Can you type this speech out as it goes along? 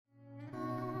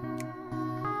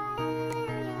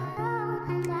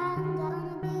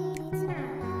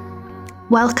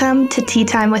Welcome to Tea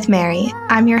Time with Mary.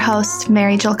 I'm your host,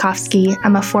 Mary Jolkowski.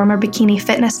 I'm a former bikini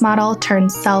fitness model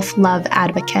turned self-love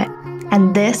advocate.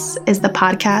 And this is the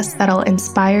podcast that'll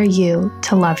inspire you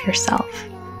to love yourself.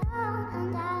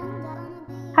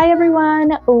 Hi,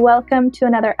 everyone. Welcome to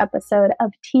another episode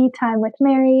of Tea Time with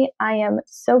Mary. I am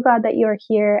so glad that you're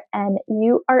here and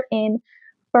you are in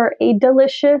for a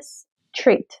delicious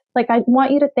treat. I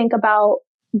want you to think about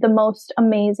the most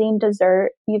amazing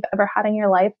dessert you've ever had in your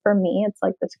life. For me, it's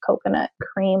like this coconut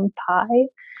cream pie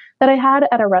that I had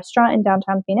at a restaurant in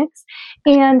downtown Phoenix.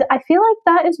 And I feel like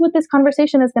that is what this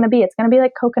conversation is going to be. It's going to be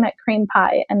like coconut cream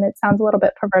pie. And it sounds a little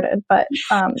bit perverted, but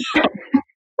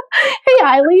hey,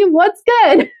 Eiley, what's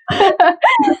good?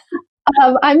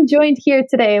 I'm joined here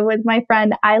today with my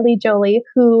friend Eiley Jolie,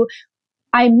 who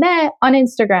I met on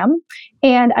Instagram.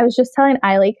 And I was just telling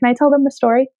Eiley, can I tell them the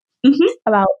story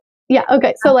about? Yeah.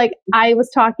 Okay. So I've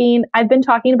been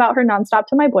talking about her nonstop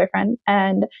to my boyfriend,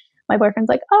 and my boyfriend's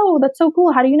like, oh, that's so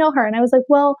cool. How do you know her? And I was like,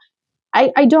 well,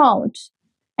 I don't.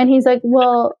 And he's like,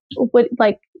 well,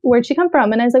 where'd she come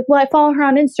from? And I was like, well, I follow her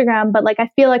on Instagram, but I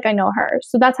feel like I know her.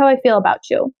 So that's how I feel about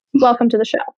you. Welcome to the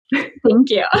show. Thank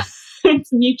you.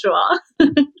 It's mutual.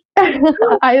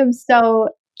 I am so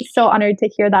honored to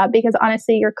hear that, because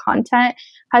honestly, your content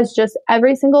has just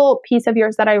every single piece of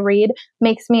yours that I read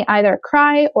makes me either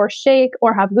cry or shake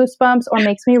or have goosebumps or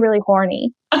makes me really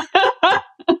horny.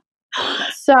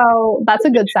 So that's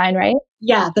a good sign, right?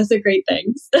 Yeah, those are great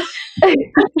things.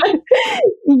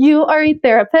 You are a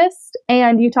therapist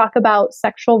and you talk about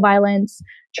sexual violence,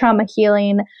 trauma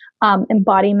healing,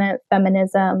 embodiment,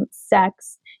 feminism,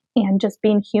 sex, and just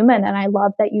being human. And I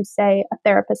love that you say a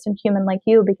therapist and human like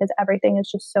you, because everything is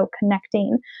just so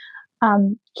connecting.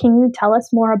 Can you tell us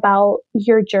more about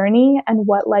your journey and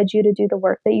what led you to do the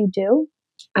work that you do?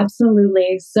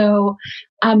 Absolutely. So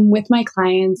with my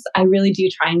clients, I really do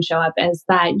try and show up as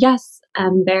that, yes,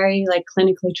 I'm very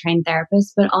clinically trained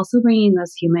therapist, but also bringing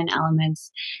those human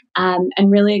elements and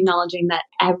really acknowledging that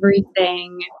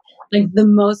everything, the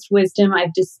most wisdom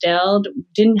I've distilled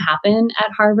didn't happen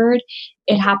at Harvard.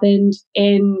 It happened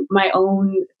in my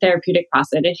own therapeutic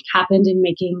process. It happened in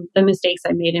making the mistakes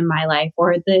I made in my life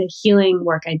or the healing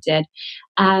work I did.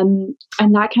 And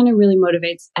that kind of really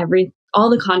motivates all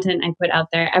the content I put out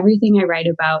there, everything I write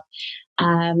about,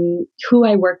 who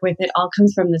I work with. It all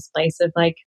comes from this place of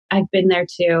I've been there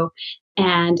too,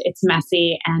 and it's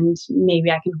messy, and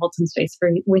maybe I can hold some space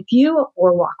with you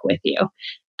or walk with you.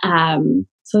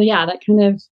 So yeah, that kind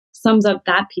of sums up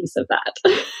that piece of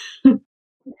that.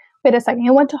 Wait a second,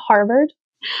 you went to Harvard?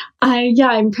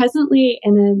 I'm presently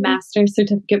in a master's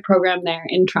certificate program there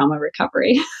in trauma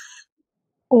recovery.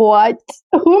 What?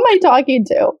 Who am I talking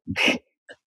to?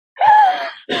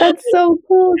 That's so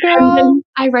cool, girl.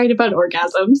 I write about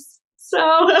orgasms. So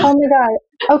oh my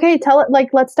God. Okay,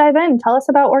 let's dive in. Tell us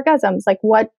about orgasms.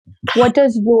 What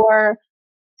does your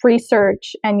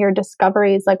research and your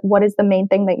discoveries, what is the main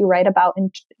thing that you write about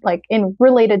in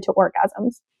related to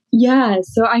orgasms? Yeah.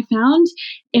 So I found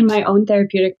in my own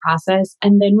therapeutic process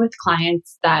and then with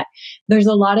clients that there's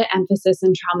a lot of emphasis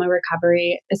in trauma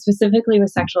recovery, specifically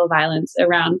with sexual violence,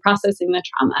 around processing the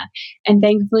trauma. And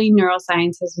thankfully,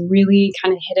 neuroscience has really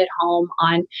kind of hit it home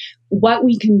on what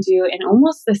we can do in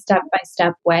almost the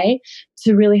step-by-step way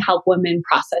to really help women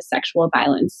process sexual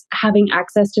violence. Having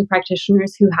access to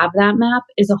practitioners who have that map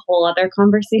is a whole other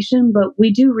conversation, but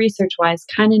we do research-wise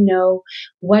kind of know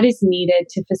what is needed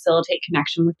to facilitate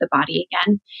connection with the body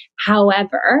again.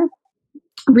 However,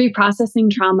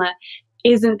 reprocessing trauma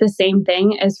isn't the same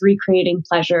thing as recreating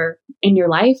pleasure in your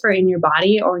life or in your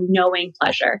body or knowing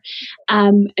pleasure.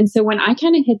 And so when I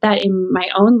kind of hit that in my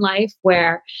own life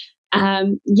where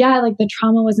the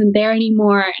trauma wasn't there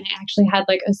anymore. And I actually had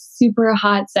a super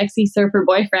hot, sexy surfer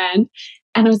boyfriend.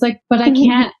 And I was like, but I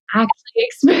can't actually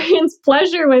experience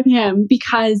pleasure with him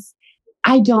because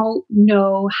I don't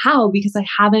know how, because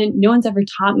no one's ever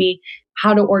taught me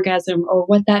how to orgasm or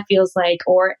what that feels like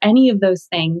or any of those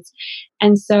things.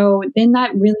 And so then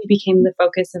that really became the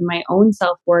focus of my own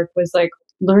self-work, was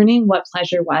learning what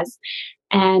pleasure was.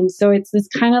 And so it's this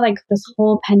kind of this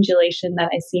whole pendulation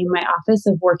that I see in my office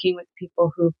of working with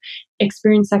people who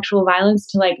experience sexual violence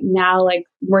to now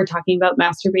we're talking about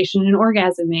masturbation and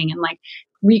orgasming and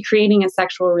recreating a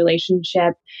sexual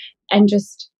relationship. And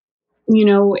just, you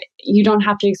don't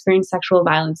have to experience sexual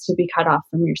violence to be cut off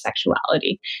from your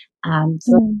sexuality.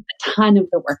 So a ton of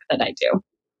the work that I do.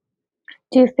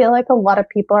 Do you feel like a lot of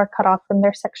people are cut off from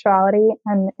their sexuality?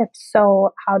 And if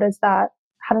so, how does that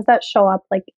show up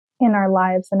in our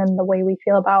lives and in the way we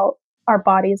feel about our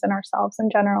bodies and ourselves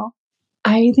in general?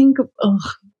 I think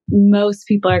most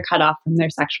people are cut off from their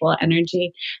sexual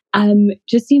energy.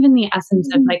 Just even the essence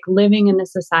of like living in a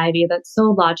society that's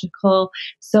so logical,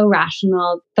 so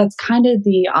rational, that's kind of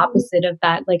the opposite of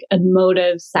that, like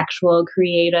emotive, sexual,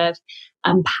 creative,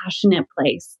 passionate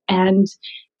place. And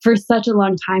for such a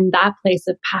long time, that place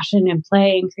of passion and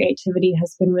play and creativity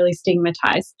has been really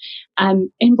stigmatized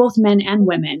in both men and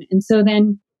women. And so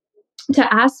then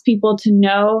to ask people to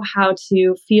know how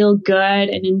to feel good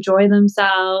and enjoy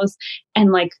themselves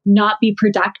and like not be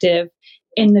productive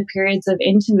in the periods of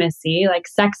intimacy, like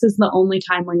sex is the only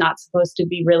time we're not supposed to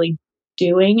be really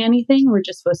doing anything. We're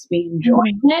just supposed to be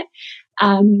enjoying it.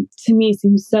 To me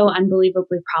seems so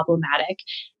unbelievably problematic.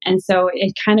 And so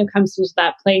it kind of comes to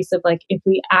that place of like, if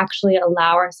we actually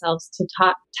allow ourselves to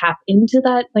tap into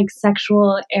that like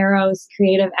sexual eros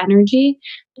creative energy,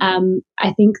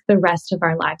 I think the rest of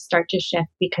our lives start to shift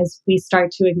because we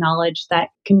start to acknowledge that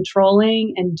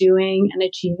controlling and doing and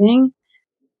achieving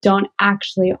don't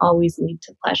actually always lead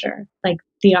to pleasure, like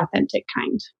the authentic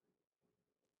kind.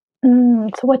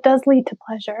 So what does lead to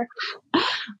pleasure?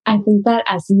 I think that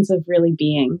essence of really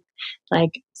being,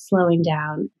 like slowing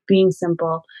down, being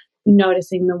simple,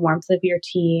 noticing the warmth of your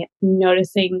tea,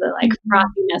 noticing the like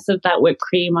frothiness of that whipped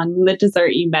cream on the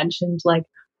dessert you mentioned, like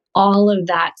all of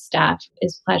that stuff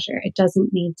is pleasure. It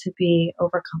doesn't need to be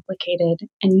overcomplicated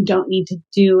and you don't need to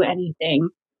do anything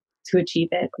to achieve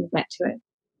it or get to it.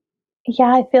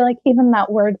 Yeah, I feel like even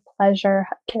that word pleasure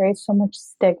carries so much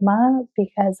stigma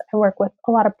because I work with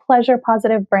a lot of pleasure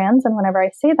positive brands. And whenever I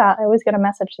say that, I always get a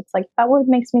message that's like, that word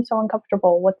makes me so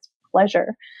uncomfortable. What's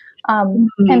pleasure?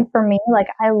 And for me, like,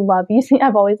 I've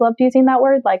always loved using that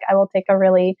word. Like, I will take a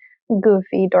really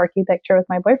goofy, dorky picture with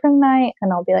my boyfriend tonight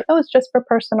and I'll be like, oh, it's just for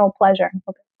personal pleasure. And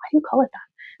he'll be like, why do you call it that?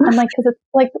 I'm like, because it's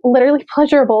like literally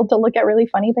pleasurable to look at really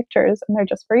funny pictures and they're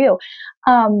just for you.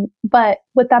 But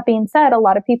with that being said, a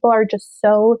lot of people are just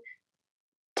so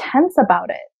tense about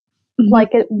it.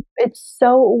 Like it's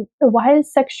so, why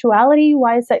is sexuality?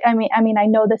 Why is it? I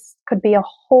know this could be a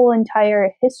whole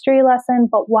entire history lesson,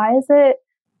 but why is it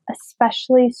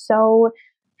especially so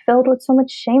filled with so much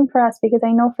shame for us? Because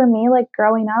I know for me, like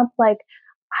growing up, like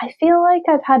I feel like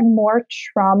I've had more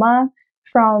trauma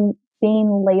from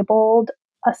being labeled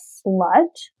a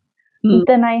slut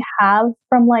than I have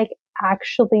from like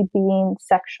actually being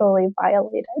sexually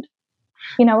violated.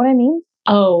 You know what I mean?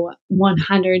 Oh,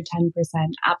 110%.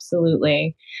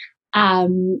 Absolutely.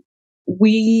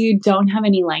 We don't have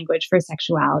any language for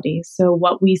sexuality. So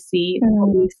what we see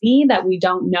that we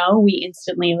don't know, we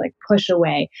instantly like push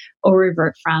away or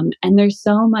revert from. And there's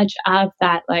so much of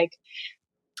that, like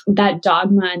that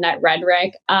dogma and that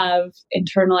rhetoric of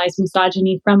internalized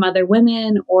misogyny from other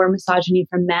women or misogyny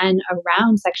from men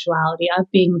around sexuality, of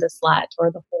being the slut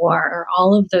or the whore or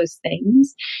all of those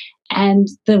things. And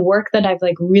the work that I've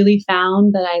like really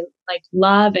found that I like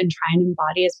love and try and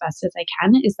embody as best as I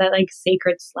can is that like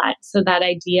sacred slut. So that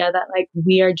idea that like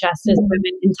we are just as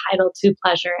women entitled to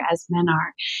pleasure as men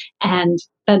are. And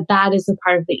that is a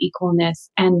part of the equalness.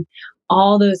 And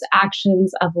all those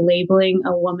actions of labeling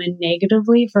a woman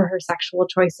negatively for her sexual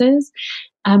choices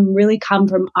really come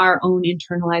from our own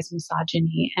internalized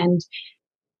misogyny. And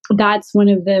that's one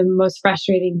of the most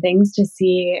frustrating things to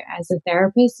see as a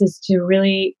therapist, is to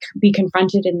really be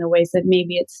confronted in the ways that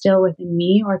maybe it's still within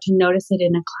me, or to notice it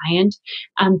in a client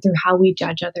through how we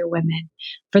judge other women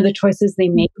for the choices they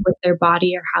make with their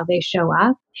body or how they show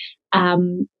up.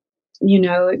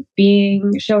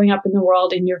 Showing up in the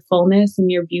world in your fullness and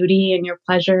your beauty and your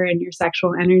pleasure and your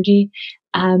sexual energy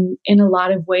in a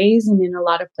lot of ways and in a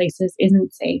lot of places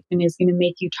isn't safe and is going to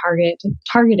make you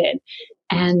targeted.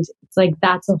 And it's like,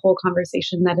 that's a whole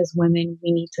conversation that as women,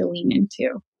 we need to lean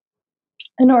into.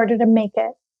 In order to make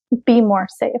it be more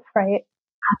safe, right?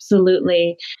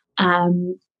 Absolutely.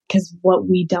 Because what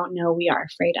we don't know, we are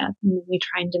afraid of, and we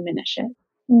try and diminish it.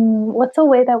 What's a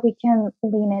way that we can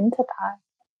lean into that?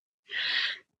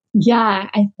 Yeah,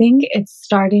 I think it's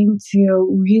starting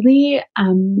to really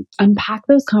unpack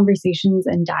those conversations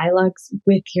and dialogues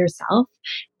with yourself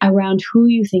around who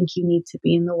you think you need to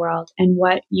be in the world and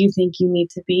what you think you need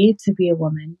to be a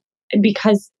woman.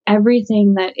 Because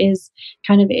everything that is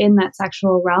kind of in that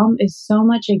sexual realm is so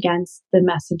much against the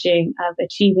messaging of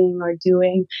achieving or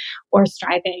doing or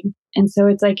striving. And so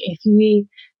it's like, if we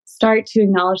start to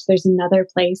acknowledge there's another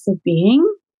place of being,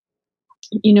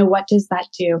 what does that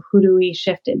do? Who do we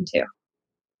shift into?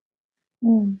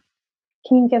 Can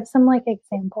you give some like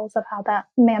examples of how that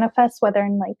manifests, whether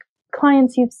in like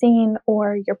clients you've seen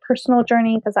or your personal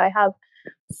journey? Because I have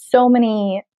so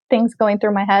many things going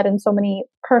through my head and so many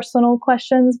personal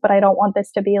questions, but I don't want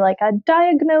this to be like a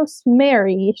Diagnose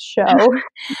Mary show.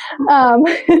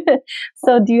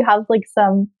 So do you have like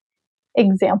some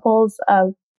examples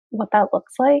of what that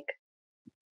looks like?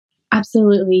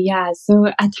 Absolutely, yeah. So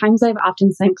at times I've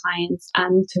often sent clients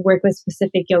to work with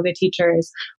specific yoga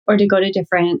teachers or to go to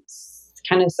different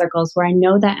kind of circles where I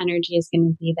know that energy is going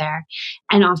to be there.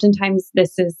 And oftentimes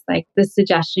this is like the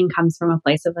suggestion comes from a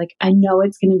place of like, I know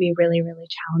it's going to be really, really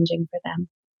challenging for them.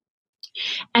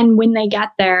 And when they get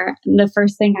there, the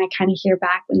first thing I kind of hear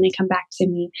back when they come back to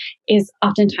me is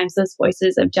oftentimes those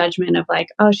voices of judgment of like,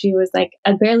 oh, she was like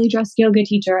a barely dressed yoga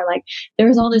teacher. Like there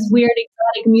was all this weird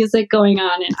exotic music going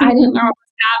on and I didn't know what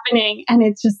was happening. And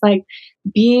it's just like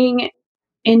being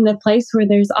in the place where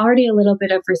there's already a little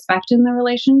bit of respect in the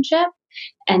relationship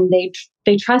and they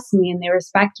trust me and they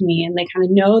respect me and they kind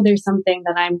of know there's something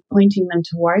that I'm pointing them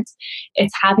towards.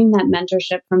 It's having that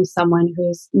mentorship from someone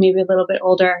who's maybe a little bit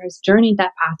older, who's journeyed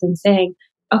that path and saying,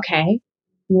 okay,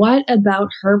 what about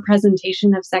her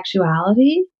presentation of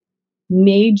sexuality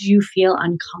made you feel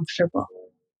uncomfortable?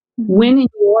 When in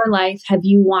your life have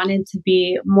you wanted to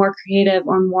be more creative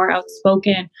or more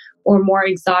outspoken or more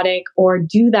exotic or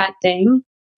do that thing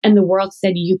and the world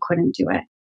said you couldn't do it?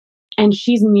 And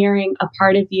she's mirroring a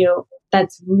part of you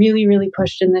that's really, really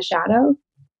pushed in the shadow.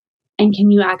 And can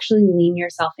you actually lean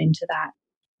yourself into that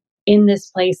in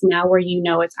this place now where you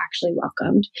know it's actually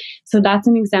welcomed? So that's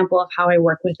an example of how I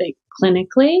work with it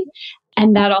clinically.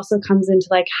 And that also comes into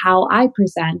like how I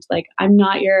present. Like, I'm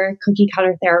not your cookie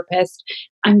cutter therapist.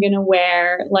 I'm going to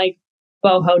wear like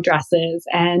boho dresses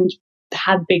and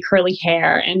have big curly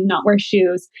hair and not wear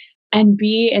shoes and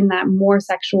be in that more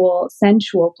sexual,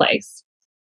 sensual place.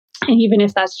 And even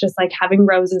if that's just like having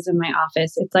roses in my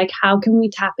office, it's like, how can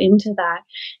we tap into that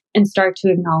and start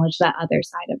to acknowledge that other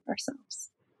side of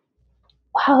ourselves?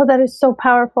 Wow, that is so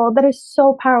powerful. That is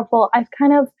so powerful. I've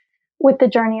kind of, with the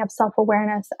journey of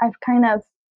self-awareness, I've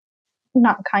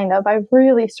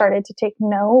really started to take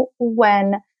note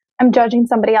when I'm judging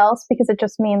somebody else because it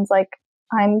just means like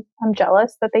I'm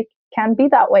jealous that they can be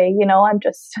that way. You know, I'm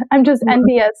just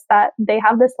envious that they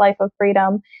have this life of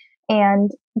freedom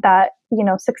and that, you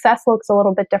know, success looks a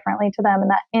little bit differently to them and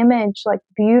that image, like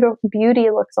beauty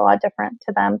looks a lot different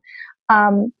to them.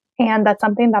 And that's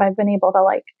something that I've been able to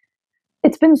like,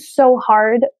 it's been so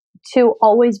hard to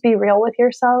always be real with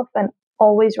yourself and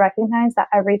always recognize that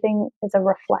everything is a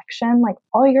reflection. Like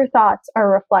all your thoughts are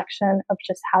a reflection of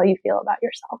just how you feel about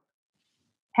yourself.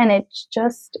 And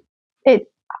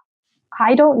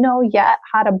I don't know yet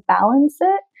how to balance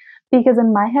it because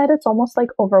in my head, it's almost like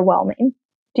overwhelming.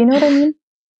 Do you know what I mean?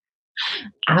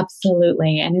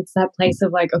 Absolutely. And it's that place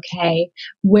of like, okay,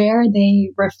 where are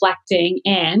they reflecting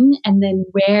in? And then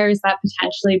where is that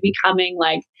potentially becoming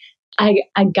like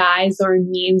a guise or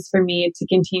means for me to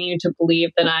continue to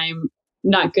believe that I'm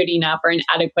not good enough or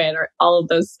inadequate or all of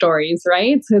those stories,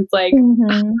 right? So it's like,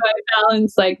 how do I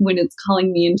balance like when it's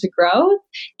calling me into growth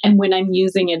and when I'm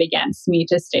using it against me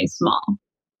to stay small?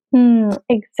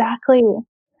 Exactly.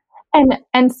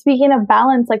 And speaking of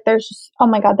balance, like there's just, oh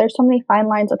my God, there's so many fine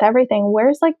lines with everything.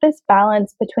 Where's like this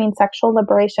balance between sexual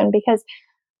liberation? Because,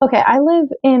 okay, I live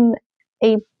in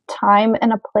a time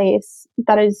and a place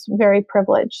that is very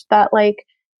privileged that like,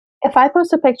 if I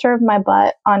post a picture of my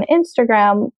butt on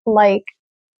Instagram, like,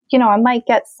 you know, I might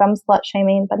get some slut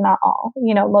shaming, but not all.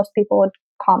 You know, most people would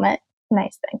comment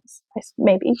nice things,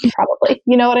 maybe, probably.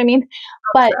 You know what I mean?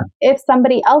 But if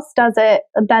somebody else does it,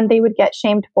 then they would get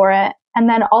shamed for it. And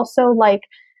then also, like,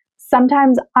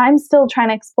 sometimes I'm still trying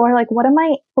to explore, like, what am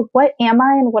I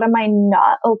and what am I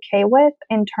not okay with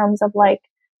in terms of like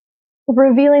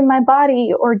revealing my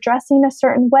body or dressing a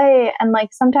certain way. And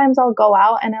like, sometimes I'll go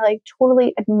out and I like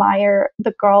totally admire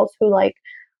the girls who like,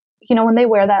 you know, when they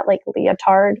wear that like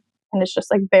leotard and it's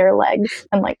just like bare legs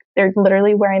and like they're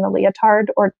literally wearing a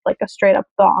leotard or like a straight up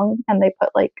thong and they put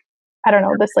like, I don't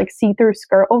know, this like see-through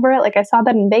skirt over it. Like I saw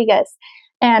that in Vegas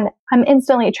and I'm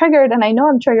instantly triggered and I know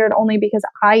I'm triggered only because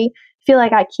I feel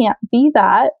like I can't be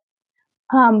that.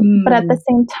 But at the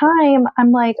same time,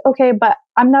 I'm like, okay, but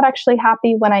I'm not actually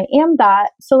happy when I am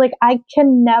that. So like I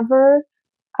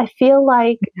feel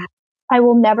like I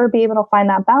will never be able to find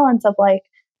that balance of like,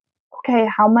 okay,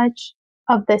 how much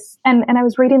of this, and I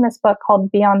was reading this book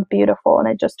called Beyond Beautiful, and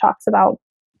it just talks about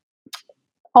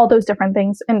all those different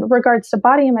things in regards to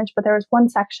body image, but there was one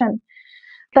section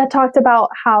that talked about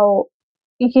how,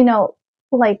 you know,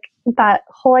 like that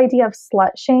whole idea of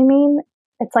slut shaming,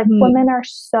 it's like women are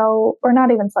so, or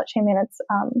not even slut shaming, it's,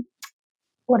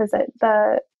 what is it?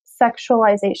 The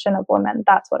sexualization of women.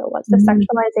 That's what it was. The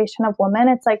sexualization of women.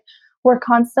 It's like, we're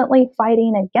constantly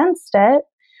fighting against it.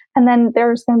 And then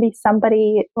there's going to be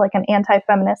somebody like an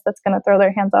anti-feminist that's going to throw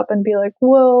their hands up and be like,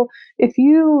 well, if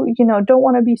you don't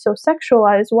want to be so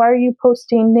sexualized, why are you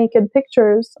posting naked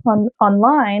pictures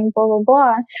online, blah, blah,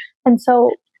 blah. And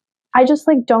so I just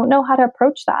like don't know how to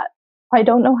approach that. I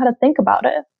don't know how to think about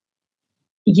it.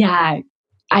 Yeah,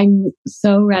 I'm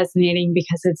so resonating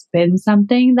because it's been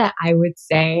something that I would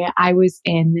say I was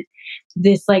in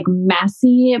this like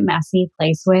messy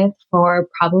place with for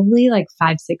probably like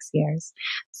 5-6 years.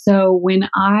 So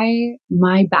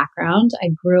my background, I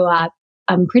grew up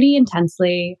pretty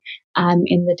intensely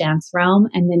in the dance realm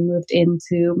and then moved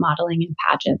into modeling and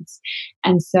pageants.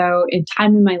 And so in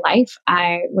time in my life,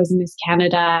 I was Miss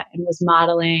Canada and was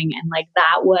modeling, and like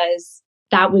that was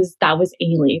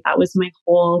Ailey. That was my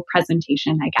whole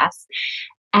presentation, I guess.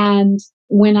 And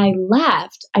when I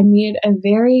left, I made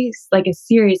a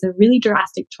series of really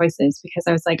drastic choices because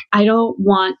I was like, I don't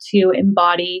want to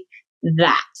embody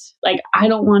that. Like, I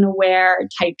don't want to wear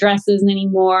tight dresses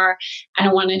anymore. I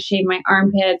don't want to shave my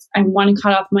armpits. I want to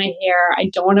cut off my hair. I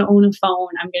don't want to own a phone.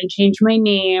 I'm going to change my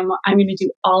name. I'm going to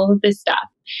do all of this stuff.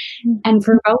 And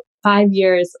for about 5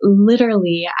 years,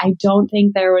 literally, I don't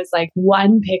think there was like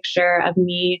one picture of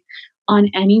me on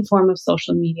any form of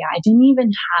social media. I didn't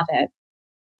even have it.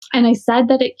 And I said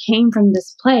that it came from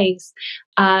this place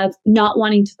of not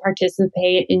wanting to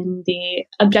participate in the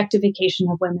objectification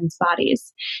of women's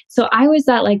bodies. So I was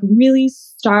that like really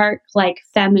stark, like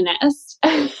feminist.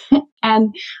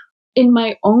 And in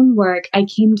my own work, I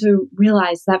came to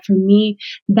realize that for me,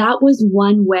 that was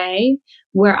one way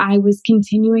where I was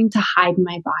continuing to hide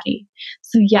my body.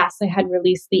 So yes, I had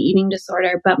released the eating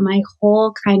disorder, but my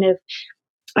whole kind of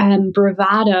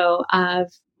bravado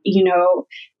of,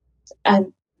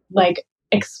 like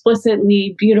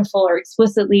explicitly beautiful or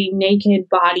explicitly naked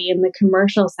body in the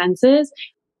commercial senses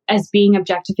as being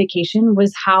objectification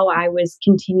was how I was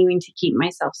continuing to keep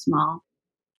myself small.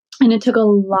 And it took a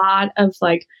lot of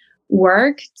like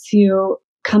work to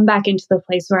come back into the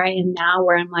place where I am now,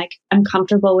 where I'm like, I'm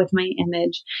comfortable with my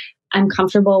image. I'm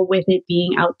comfortable with it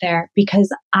being out there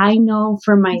because I know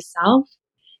for myself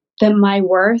that my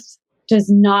worth does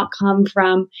not come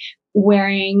from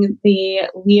wearing the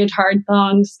leotard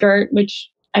thong skirt, which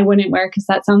I wouldn't wear because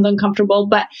that sounds uncomfortable,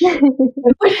 but I'm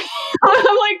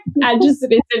like, it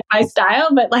isn't my style,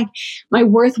 but like my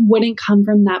worth wouldn't come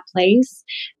from that place,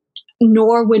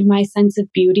 nor would my sense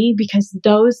of beauty, because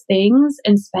those things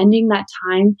and spending that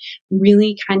time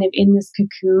really kind of in this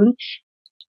cocoon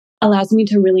allows me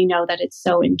to really know that it's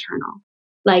so internal.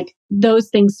 Like those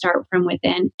things start from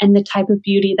within, and the type of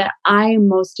beauty that I am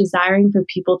most desiring for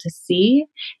people to see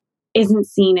isn't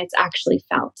seen, it's actually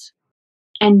felt.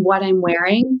 And what I'm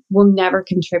wearing will never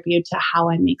contribute to how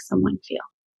I make someone feel.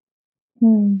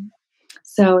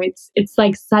 So it's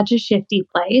like such a shifty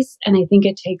place. And I think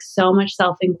it takes so much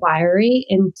self-inquiry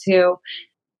into,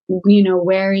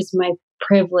 where is my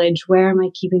privilege? Where am I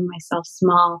keeping myself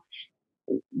small?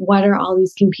 What are all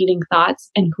these competing thoughts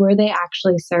and who are they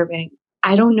actually serving?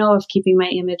 I don't know if keeping my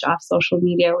image off social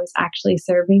media was actually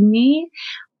serving me,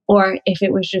 or if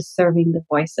it was just serving the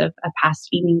voice of a past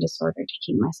eating disorder to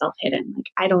keep myself hidden. Like,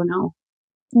 I don't know.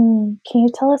 Can you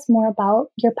tell us more about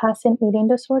your past eating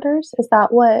disorders? Is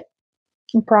that what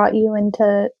brought you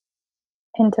into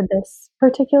this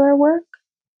particular work?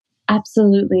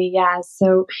 Absolutely, yeah.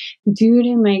 So, due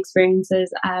to my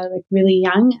experiences like really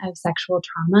young of sexual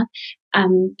trauma,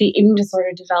 the eating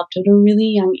disorder developed at a really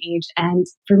young age, and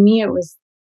for me, it was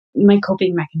my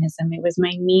coping mechanism. It was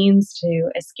my means to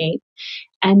escape.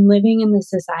 And living in the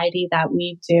society that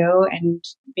we do, and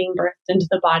being birthed into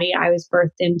the body I was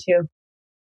birthed into,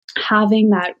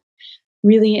 having that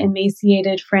really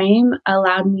emaciated frame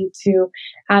allowed me to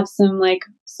have some like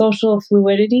social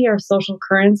fluidity or social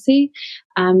currency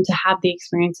to have the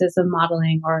experiences of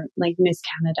modeling or like Miss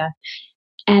Canada.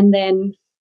 And then,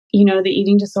 the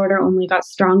eating disorder only got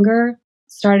stronger,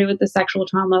 started with the sexual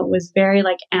trauma, was very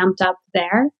like amped up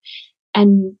there.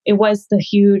 And it was the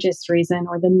hugest reason,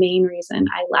 or the main reason,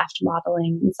 I left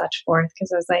modeling and such forth,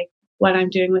 because I was like, what I'm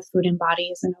doing with food and body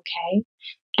isn't okay.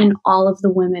 And all of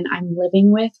the women I'm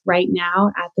living with right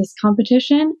now at this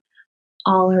competition,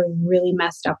 all are really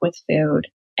messed up with food.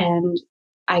 And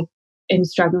I am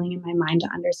struggling in my mind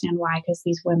to understand why, because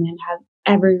these women have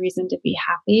every reason to be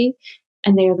happy.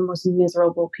 And they are the most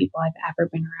miserable people I've ever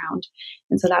been around.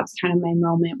 And so that was kind of my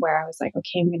moment where I was like,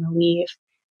 okay, I'm going to leave.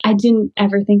 I didn't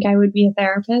ever think I would be a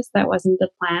therapist. That wasn't the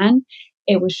plan.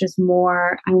 It was just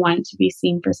more, I wanted to be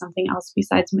seen for something else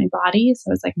besides my body. So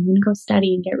I was like, I'm going to go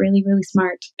study and get really, really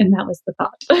smart. And that was the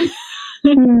thought.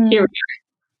 Here we are.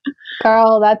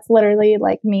 Girl, that's literally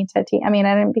like me to T. I mean,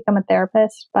 I didn't become a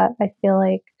therapist, but I feel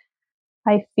like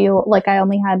I feel like I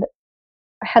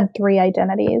had 3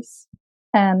 identities.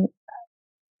 And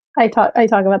I talk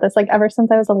about this, like, ever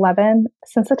since I was 11,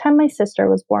 since the time my sister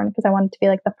was born, because I wanted to be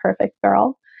like the perfect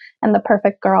girl. And the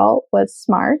perfect girl was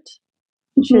smart,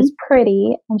 she was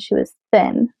pretty, and she was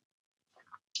thin.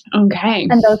 Okay.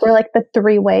 And those were like the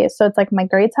 3 ways. So it's like my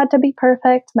grades had to be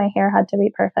perfect, my hair had to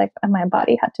be perfect, and my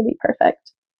body had to be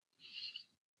perfect.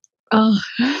 Oh.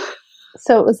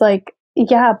 So it was like,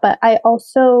 yeah, but I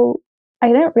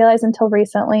didn't realize until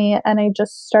recently, and I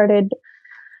just started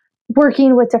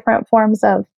working with different forms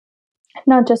of,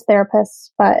 not just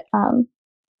therapists, but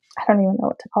I don't even know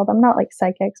what to call them, not like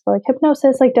psychics, but like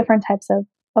hypnosis, like different types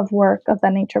of work of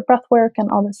that nature, breath work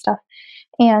and all this stuff.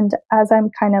 And as I'm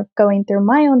kind of going through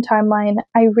my own timeline,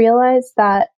 I realized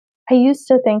that I used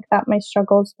to think that my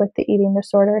struggles with the eating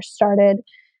disorder started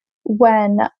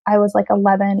when I was like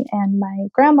 11 and my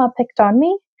grandma picked on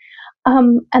me.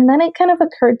 And then it kind of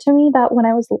occurred to me that when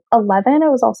I was 11,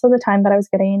 it was also the time that I was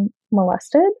getting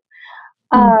molested.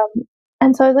 Um,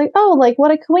 and so I was like, oh, like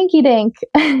what a coinky dink.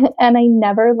 And I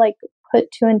never like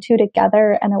put 2 and 2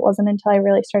 together. And it wasn't until I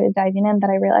really started diving in that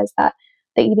I realized that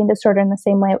the eating disorder, in the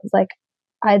same way, it was like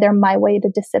either my way to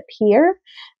disappear.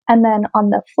 And then on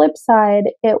the flip side,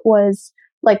 it was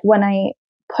like when I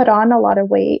put on a lot of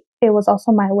weight, it was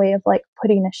also my way of like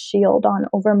putting a shield on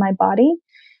over my body.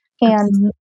 And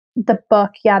Absolutely. the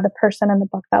book, the person in the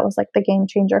book that was like the game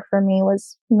changer for me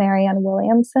was Marianne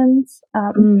Williamson's.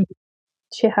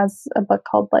 She has a book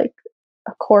called like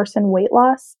A Course in Weight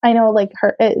Loss. I know like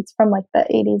it's from like the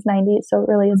 80s, 90s. So it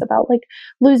really is about like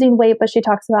losing weight, but she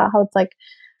talks about how it's like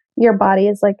your body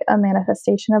is like a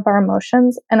manifestation of our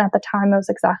emotions. And at the time, it was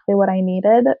exactly what I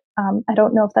needed. I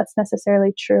don't know if that's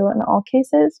necessarily true in all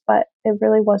cases, but it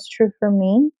really was true for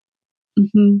me.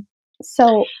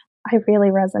 So I really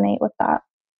resonate with that,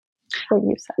 what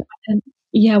you said. And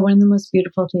yeah, one of the most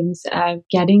beautiful things of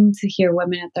getting to hear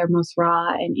women at their most raw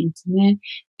and intimate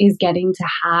is getting to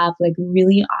have like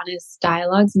really honest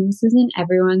dialogues. And this isn't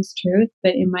everyone's truth,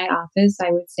 but in my office,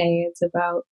 I would say it's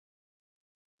about,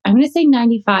 I'm going to say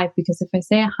 95, because if I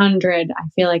say 100, I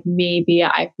feel like maybe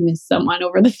I've missed someone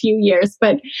over the few years,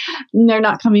 but they're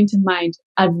not coming to mind,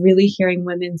 of really hearing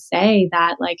women say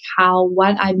that, like,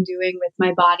 what I'm doing with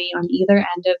my body on either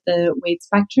end of the weight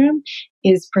spectrum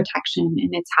is protection, and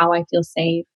it's how I feel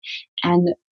safe. And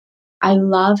I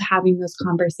love having those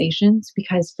conversations,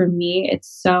 because for me, it's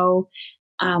so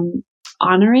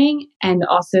honoring, and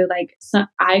also like,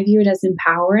 I view it as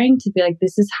empowering to be like,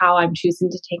 this is how I'm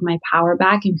choosing to take my power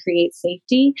back and create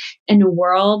safety in a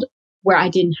world where I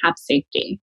didn't have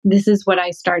safety. This is what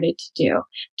I started to do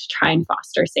to try and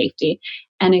foster safety.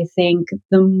 And I think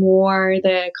the more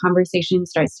the conversation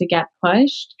starts to get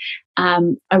pushed,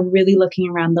 I'm really looking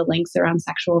around the links around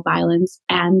sexual violence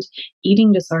and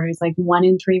eating disorders. Like 1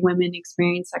 in 3 women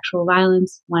experience sexual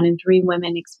violence. 1 in 3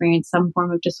 women experience some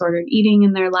form of disordered eating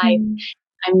in their life.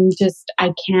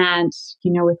 I can't,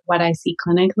 with what I see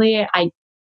clinically,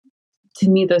 to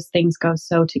me, those things go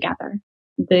so together.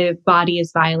 The body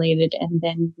is violated, and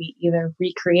then we either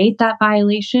recreate that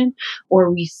violation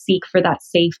or we seek for that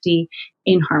safety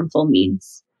in harmful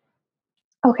means.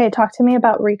 Okay, talk to me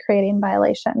about recreating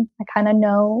violation. I kind of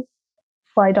know,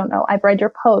 well, I don't know. I've read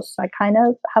your post, so I kind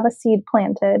of have a seed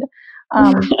planted.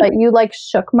 But you like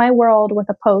shook my world with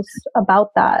a post about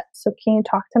that. So can you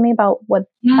talk to me about what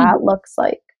that looks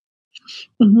like?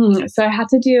 So I had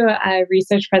to do a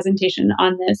research presentation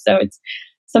on this. So it's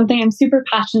something I'm super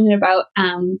passionate about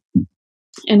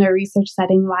in a research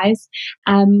setting wise.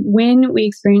 When we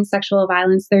experience sexual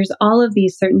violence, there's all of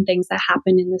these certain things that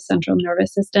happen in the central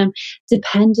nervous system,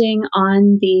 depending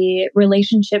on the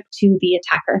relationship to the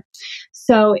attacker.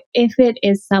 So if it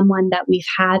is someone that we've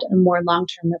had a more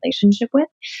long-term relationship with,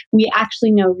 we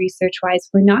actually know research-wise,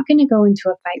 we're not going to go into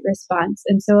a fight response.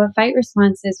 And so a fight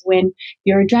response is when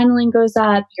your adrenaline goes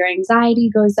up, your anxiety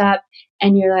goes up,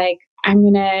 and you're like, I'm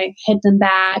going to hit them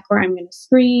back, or I'm going to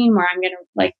scream, or I'm going to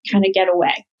like kind of get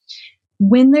away.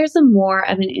 When there's a more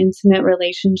of an intimate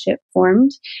relationship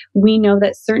formed, we know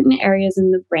that certain areas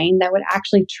in the brain that would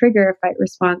actually trigger a fight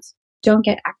response don't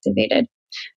get activated.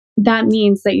 That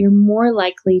means that you're more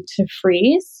likely to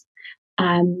freeze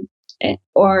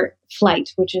or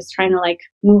flight, which is trying to like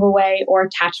move away, or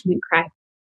attachment cry.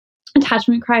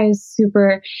 Attachment cry is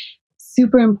super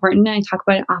important. And I talk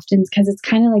about it often because it's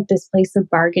kind of like this place of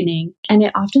bargaining. And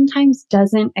it oftentimes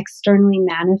doesn't externally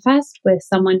manifest with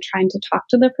someone trying to talk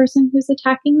to the person who's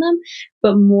attacking them,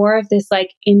 but more of this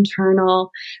like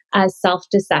internal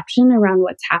self-deception around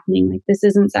what's happening. Like, this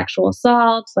isn't sexual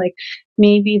assault. Like,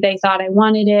 Maybe they thought I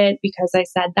wanted it because I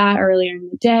said that earlier in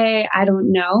the day. I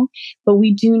don't know. But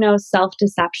we do know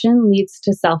self-deception leads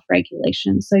to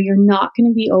self-regulation. So you're not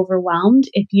going to be overwhelmed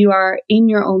if you are in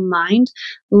your own mind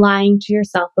lying to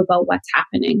yourself about what's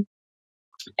happening.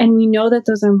 And we know that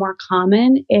those are more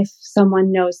common if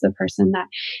someone knows the person that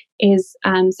is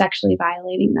sexually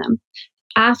violating them.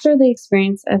 After the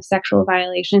experience of sexual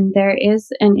violation, there is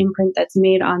an imprint that's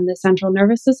made on the central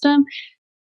nervous system,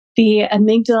 the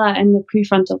amygdala, and the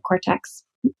prefrontal cortex.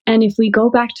 And if we go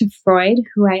back to Freud,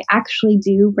 who I actually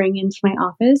do bring into my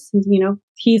office,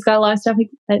 he's got a lot of stuff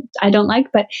that I don't like,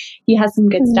 but he has some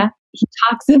good stuff. He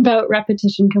talks about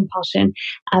repetition compulsion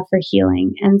for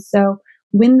healing. And so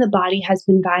when the body has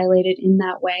been violated in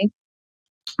that way,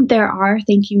 there are,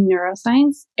 thank you,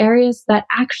 neuroscience, areas that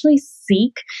actually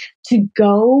seek to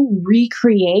go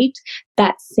recreate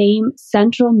that same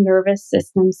central nervous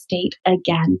system state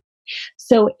again.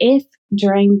 So if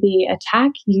during the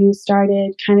attack you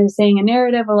started kind of saying a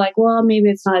narrative of like, well, maybe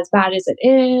it's not as bad as it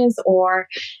is, or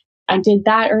I did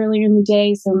that earlier in the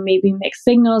day, so maybe mixed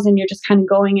signals, and you're just kind of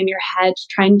going in your head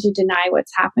trying to deny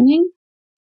what's happening,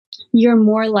 you're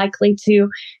more likely to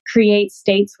create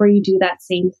states where you do that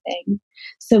same thing.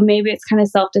 So maybe it's kind of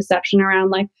self-deception around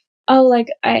like, oh, like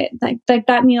I like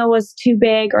that meal was too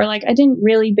big, or like I didn't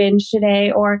really binge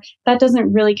today, or that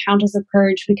doesn't really count as a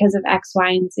purge because of X, Y,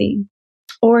 and Z.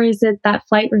 Or is it that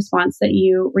flight response that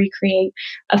you recreate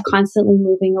of constantly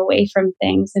moving away from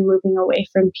things and moving away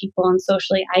from people and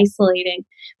socially isolating,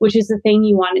 which is the thing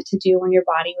you wanted to do when your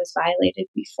body was violated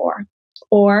before?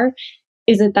 Or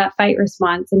is it that fight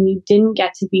response and you didn't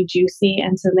get to be juicy,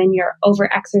 and so then you're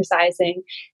over exercising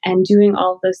and doing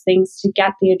all of those things to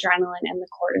get the adrenaline and the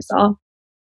cortisol?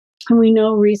 And we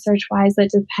know research-wise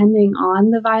that depending on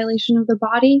the violation of the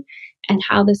body and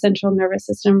how the central nervous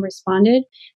system responded,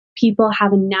 people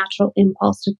have a natural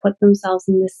impulse to put themselves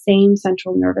in the same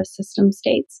central nervous system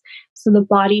states. So the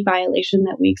body violation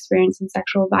that we experience in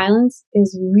sexual violence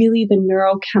is really the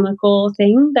neurochemical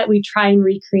thing that we try and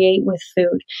recreate with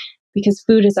food, because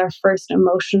food is our first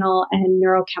emotional and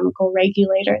neurochemical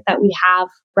regulator that we have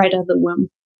right out of the womb.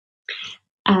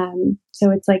 So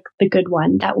it's like the good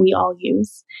one that we all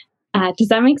use. Does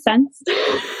that make sense?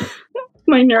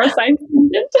 My neuroscience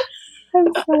student.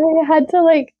 I'm sorry. I had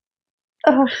to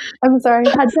I'm sorry.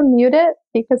 I had to mute it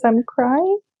because I'm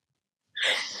crying.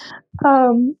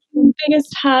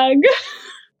 Biggest hug.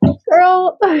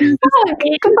 Girl, fuck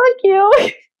you.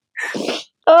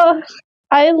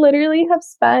 I literally have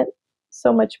spent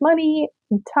so much money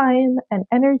and time and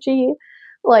energy,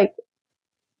 like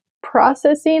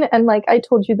processing, and like I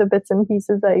told you the bits and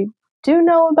pieces I do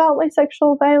know about my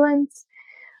sexual violence.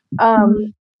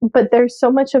 But there's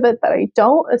so much of it that I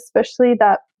don't, especially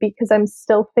that because I'm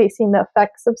still facing the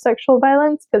effects of sexual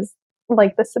violence, because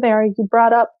like the scenario you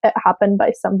brought up, it happened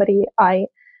by somebody I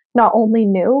not only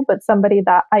knew, but somebody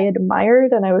that I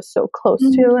admired and I was so close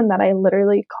to, and that I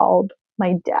literally called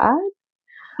my dad.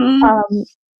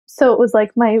 So it was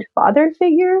like my father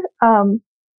figure.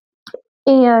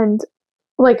 And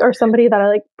like, or somebody that I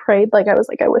like prayed, like I was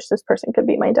like, I wish this person could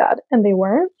be my dad, and they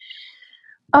weren't.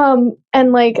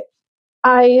 And like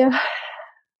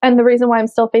and the reason why I'm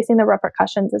still facing the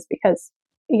repercussions is because,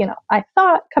 I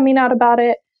thought coming out about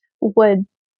it would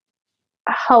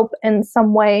help in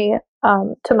some way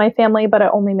to my family, but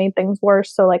it only made things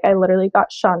worse. So like I literally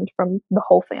got shunned from the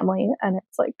whole family, and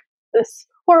it's like this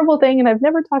horrible thing, and I've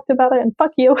never talked about it, and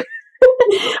fuck you.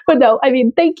 But no, I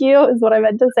mean, thank you is what I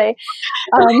meant to say.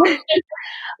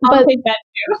 I'll take that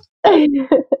too.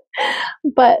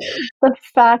 But the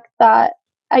fact that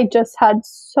I just had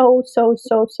so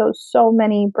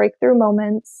many breakthrough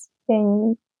moments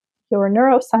in your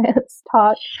neuroscience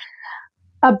talk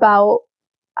about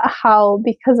how,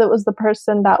 because it was the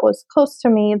person that was close to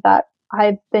me, that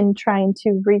I've been trying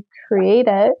to recreate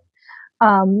it.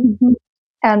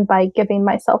 And by giving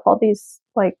myself all these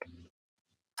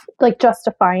like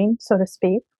justifying, so to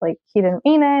speak, like he didn't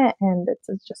mean it, and it's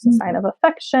just a sign of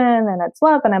affection, and it's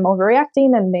love, and I'm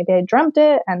overreacting, and maybe I dreamt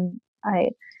it, and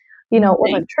it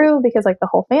wasn't true because like the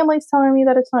whole family's telling me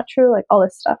that it's not true, like all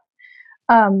this stuff.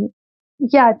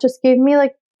 It just gave me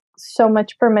like so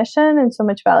much permission and so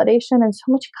much validation and so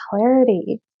much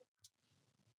clarity.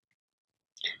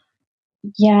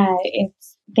 Yeah,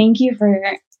 thank you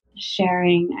for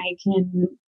sharing. I can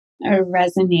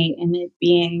resonate in it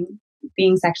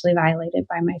being sexually violated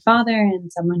by my father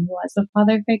and someone who was a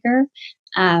father figure.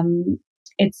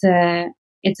 It's a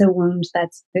wound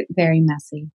that's very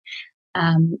messy.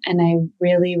 And I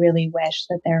really, really wish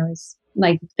that there was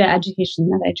like the education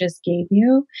that I just gave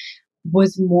you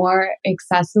was more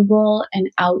accessible and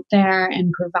out there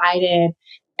and provided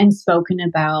and spoken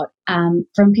about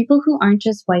from people who aren't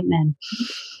just white men.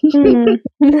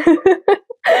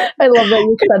 I love that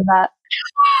you said that.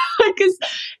 Because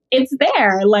it's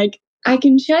there. Like, I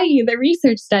can show you the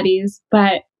research studies,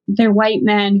 but they're white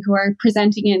men who are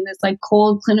presenting it in this like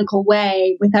cold clinical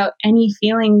way without any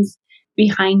feelings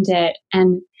behind it.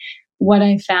 And what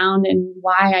I found and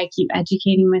why I keep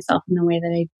educating myself in the way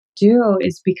that I do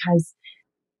is because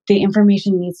the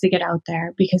information needs to get out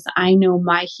there, because I know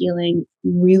my healing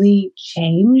really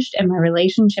changed and my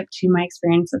relationship to my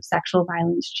experience of sexual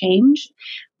violence changed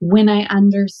when I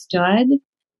understood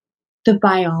the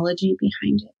biology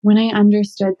behind it, when I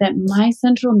understood that my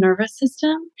central nervous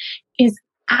system is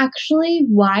actually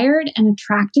wired and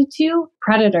attracted to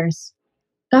predators.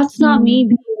 That's not me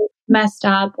being messed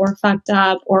up or fucked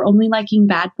up or only liking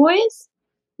bad boys.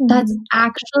 That's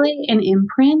actually an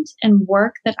imprint and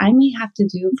work that I may have to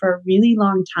do for a really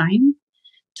long time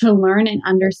to learn and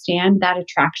understand that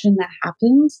attraction that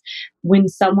happens when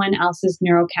someone else's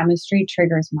neurochemistry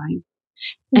triggers mine.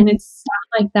 And it's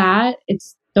stuff like that.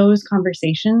 It's those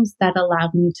conversations that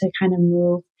allowed me to kind of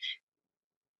move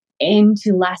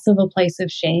into less of a place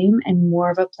of shame and more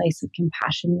of a place of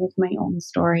compassion with my own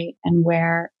story and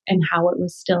where and how it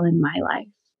was still in my life.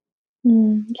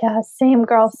 Yeah, same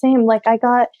girl, same. Like I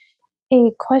got a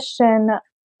question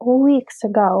weeks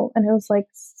ago and it was like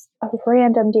a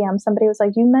random DM. Somebody was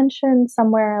like, you mentioned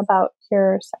somewhere about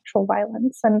your sexual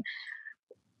violence. And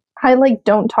I like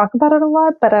don't talk about it a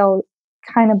lot, but I'll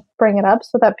kind of bring it up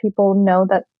so that people know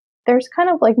that there's kind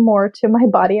of like more to my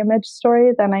body image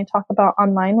story than I talk about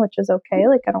online, which is okay.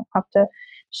 Like I don't have to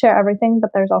share everything,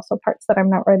 but there's also parts that I'm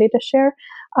not ready to share.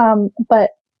 But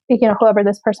you know, whoever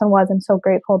this person was, I'm so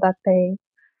grateful that they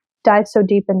dive so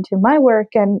deep into my work.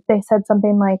 And they said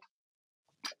something like,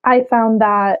 I found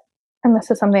that, and this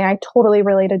is something I totally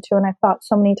related to, and I've thought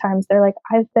so many times, they're like,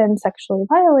 I've been sexually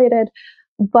violated,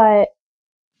 but,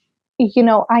 you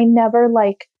know, I never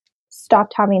like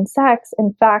stopped having sex.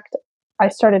 In fact, I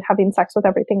started having sex with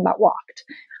everything that walked.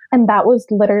 And that was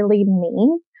literally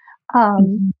me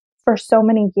for so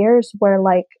many years where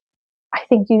like, I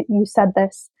think you said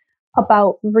this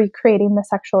about recreating the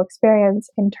sexual experience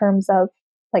in terms of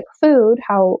like food,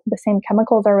 how the same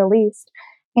chemicals are released.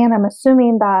 And I'm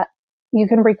assuming that you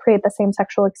can recreate the same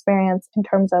sexual experience in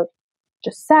terms of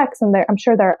just sex. And I'm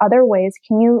sure there are other ways.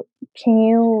 Can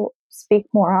you speak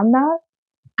more on that?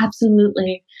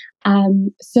 Absolutely.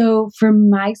 So for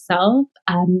myself,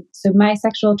 so my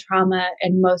sexual trauma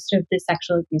and most of the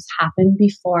sexual abuse happened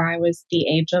before I was the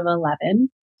age of 11.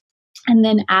 And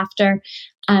then after,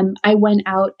 I went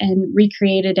out and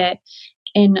recreated it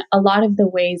in a lot of the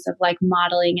ways of like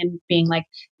modeling and being like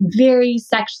very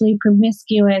sexually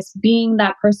promiscuous, being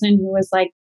that person who was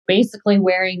like basically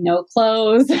wearing no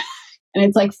clothes and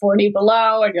it's like 40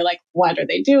 below and you're like, what are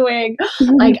they doing?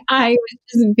 Like I was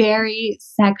just very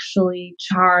sexually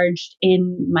charged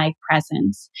in my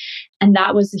presence. And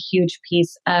that was a huge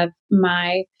piece of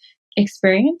my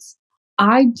experience.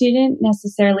 I didn't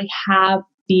necessarily have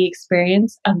the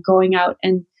experience of going out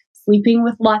and sleeping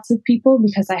with lots of people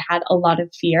because I had a lot of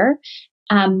fear.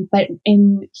 But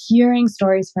in hearing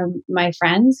stories from my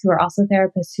friends who are also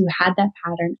therapists who had that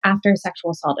pattern after a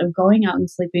sexual assault of going out and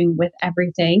sleeping with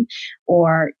everything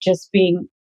or just being,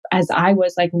 as I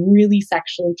was, like really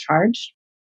sexually charged,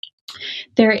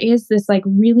 there is this like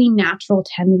really natural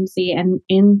tendency, and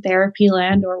in therapy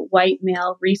land or white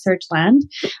male research land,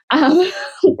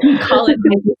 we call it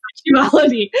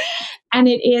hypersexuality. And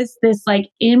it is this like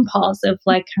impulse of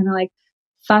like kind of like,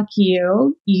 fuck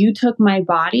you, you took my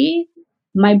body.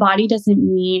 My body doesn't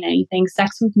mean anything.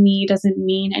 Sex with me doesn't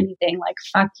mean anything. Like,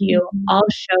 fuck you. I'll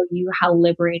show you how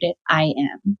liberated I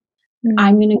am.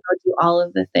 I'm going to go do all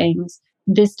of the things.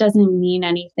 This doesn't mean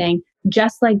anything.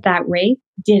 Just like that rape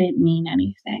didn't mean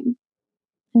anything.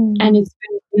 And it's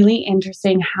been really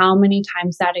interesting how many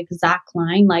times that exact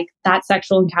line, like that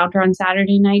sexual encounter on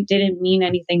Saturday night didn't mean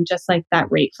anything, just like that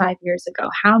rape 5 years ago.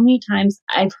 How many times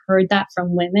I've heard that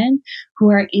from women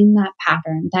who are in that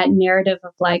pattern, that narrative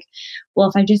of like, well,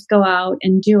 if I just go out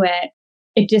and do it,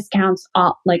 it discounts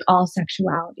all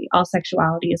sexuality. All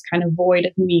sexuality is kind of void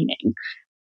of meaning.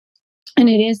 And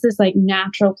it is this like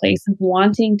natural place of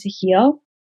wanting to heal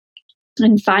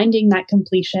and finding that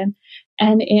completion.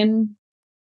 And in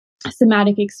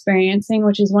somatic experiencing,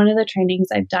 which is one of the trainings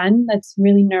I've done that's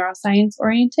really neuroscience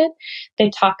oriented,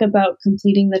 they talk about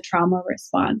completing the trauma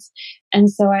response. And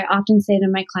so I often say to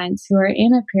my clients who are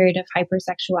in a period of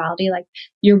hypersexuality, like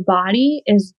your body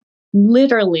is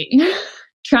literally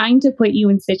trying to put you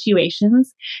in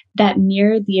situations that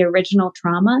mirror the original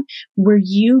trauma where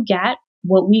you get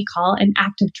what we call an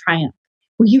act of triumph,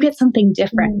 where you get something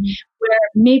different, where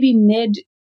maybe mid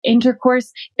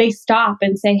intercourse, they stop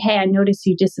and say, hey, I noticed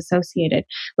you disassociated.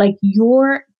 Like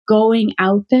you're going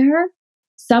out there.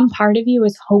 Some part of you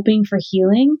is hoping for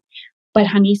healing, but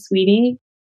honey, sweetie,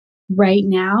 right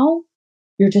now,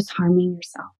 you're just harming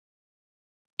yourself.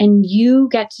 And you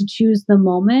get to choose the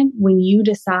moment when you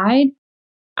decide,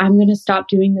 I'm going to stop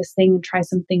doing this thing and try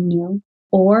something new.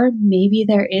 Or maybe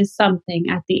there is something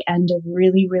at the end of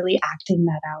really, really acting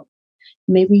that out.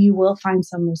 Maybe you will find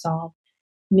some resolve.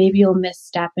 Maybe you'll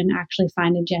misstep and actually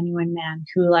find a genuine man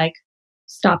who like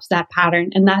stops that pattern.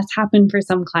 And that's happened for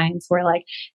some clients where like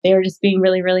they were just being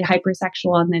really, really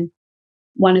hypersexual. And then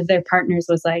one of their partners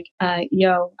was like,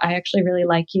 yo, I actually really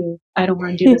like you. I don't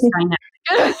want to do this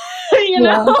dynamic. you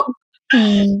know?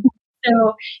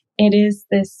 So it is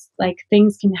this like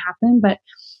things can happen,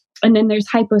 and then there's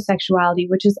hyposexuality,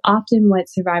 which is often what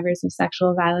survivors of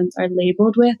sexual violence are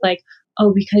labeled with. Like,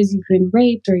 oh, because you've been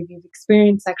raped or you've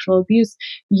experienced sexual abuse,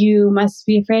 you must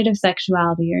be afraid of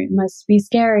sexuality, or it must be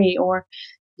scary, or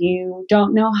you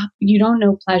don't know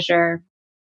pleasure.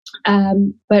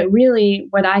 But really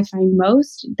what I find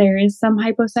most, there is some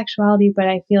hyposexuality, but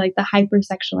I feel like the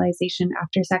hypersexualization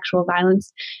after sexual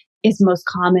violence is most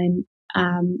common.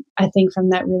 I think from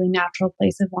that really natural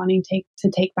place of wanting to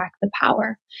take back the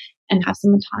power and have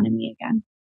some autonomy again.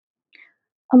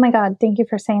 Oh my God, thank you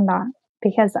for saying that,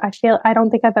 because I don't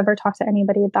think I've ever talked to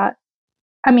anybody that,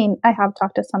 I mean, I have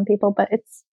talked to some people, but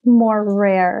it's more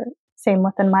rare, same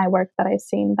within my work, that I've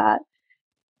seen that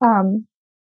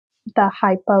the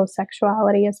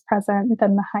hyposexuality is present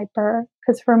than the hyper.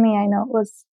 Because for me, I know it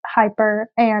was hyper,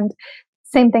 and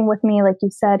same thing with me, like you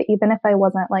said, even if I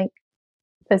wasn't like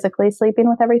physically sleeping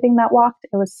with everything that walked,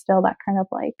 it was still that kind of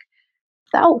like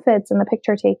the outfits and the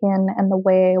picture taken and the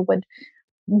way I would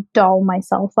doll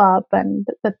myself up and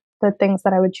the things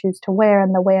that I would choose to wear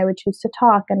and the way I would choose to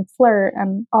talk and flirt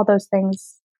and all those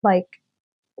things. Like,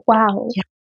 wow, yeah.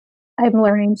 I'm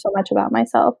learning so much about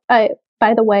myself. By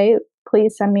the way,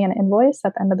 please send me an invoice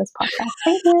at the end of this podcast.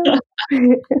 Thank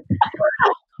you.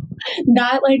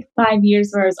 That like 5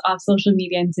 years where I was off social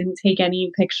media and didn't take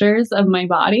any pictures of my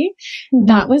body.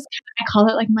 That was, I call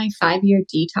it like my 5-year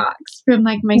detox from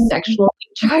like my sexually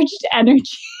charged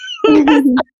energy.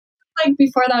 Like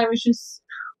before that, I was just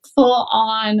full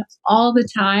on all the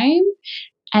time.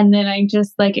 And then I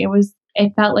just like,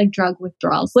 it felt like drug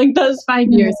withdrawals. Like those 5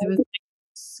 years, it was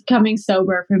like coming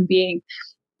sober from being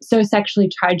so sexually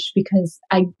charged, because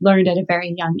I learned at a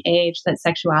very young age that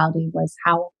sexuality was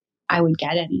how I would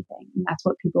get anything. And that's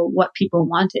what people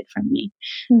wanted from me.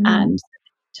 And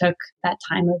it took that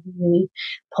time of really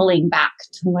pulling back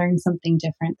to learn something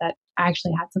different, that I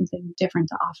actually had something different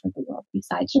to offer the world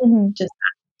besides just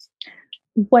that.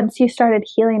 Once you started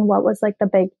healing, what was like the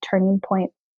big turning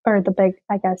point, or the big,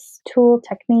 I guess, tool,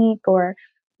 technique, or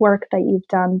work that you've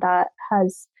done that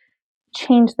has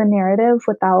changed the narrative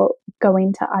without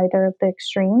going to either of the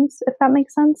extremes, if that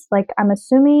makes sense? Like, I'm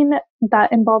assuming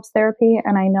that involves therapy,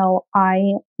 and I know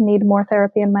I need more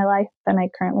therapy in my life than I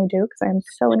currently do because I'm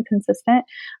so inconsistent.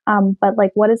 But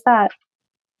like, what does that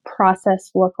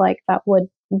process look like that would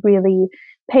really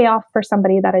pay off for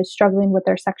somebody that is struggling with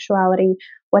their sexuality,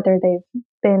 whether they've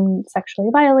been sexually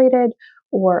violated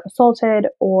or assaulted,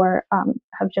 or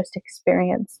have just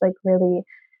experienced like really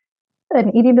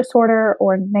an eating disorder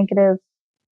or negative,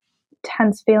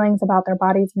 tense feelings about their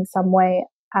bodies in some way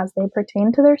as they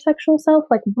pertain to their sexual self?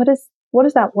 Like, what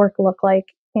does that work look like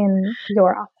in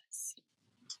your office?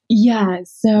 Yeah.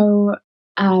 So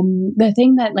the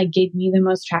thing that like gave me the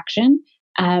most traction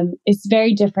is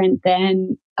very different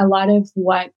than a lot of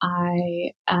what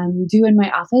I do in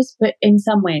my office, but in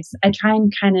some ways I try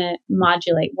and kind of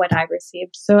modulate what I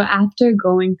received. So after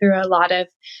going through a lot of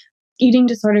eating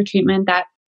disorder treatment that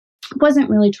wasn't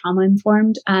really trauma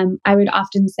informed, I would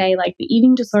often say like the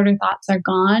eating disorder thoughts are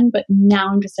gone, but now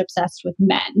I'm just obsessed with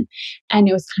men. And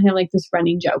it was kind of like this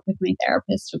running joke with my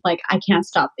therapist of like, I can't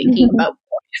stop thinking about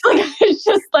boys. Like, it's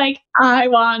just like, I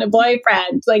want a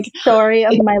boyfriend. Like, story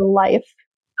of my life.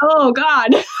 Oh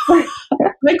God.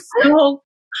 Like, so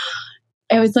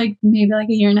it was like maybe like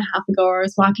a year and a half ago where I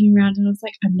was walking around and I was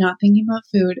like, I'm not thinking about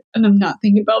food and I'm not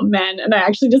thinking about men. And I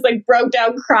actually just like broke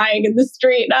down crying in the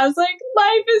street. And I was like,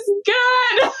 life is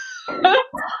good.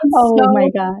 Oh my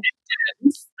God.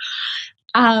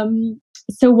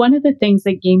 So one of the things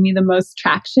that gave me the most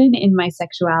traction in my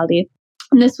sexuality,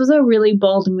 and this was a really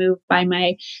bold move by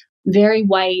my very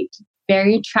white,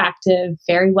 very attractive,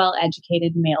 very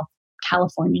well-educated male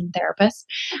Californian therapist.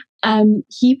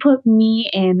 He put me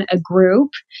in a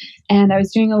group, and I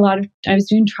was doing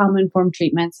trauma-informed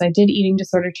treatment. So I did eating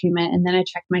disorder treatment, and then I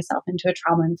checked myself into a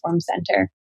trauma-informed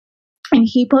center. And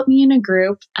he put me in a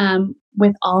group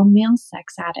with all male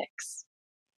sex addicts.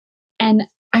 And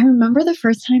I remember the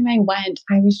first time I went,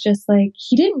 I was just like,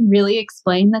 he didn't really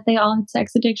explain that they all had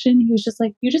sex addiction. He was just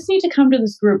like, you just need to come to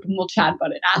this group and we'll chat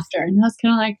about it after. And I was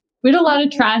kind of like, we had a lot of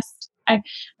trust. I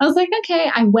was like, okay.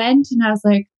 I went and I was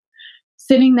like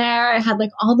sitting there. I had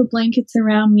like all the blankets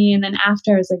around me. And then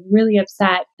after I was like really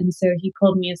upset. And so he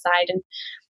pulled me aside and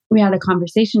we had a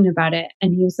conversation about it.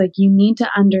 And he was like, you need to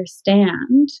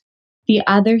understand the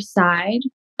other side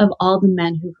of all the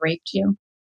men who've raped you.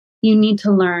 You need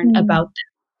to learn about them.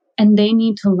 And they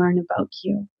need to learn about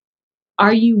you.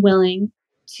 Are you willing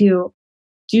to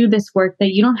do this work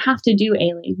that you don't have to do,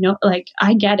 Ailey? No, like,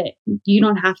 I get it. You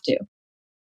don't have to.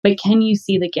 But can you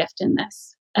see the gift in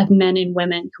this of men and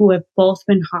women who have both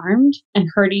been harmed and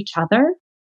hurt each other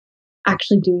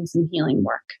actually doing some healing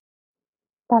work?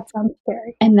 That sounds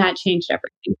scary. And that changed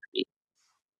everything for me.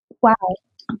 Wow.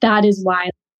 That is why,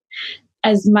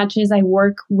 as much as I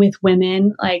work with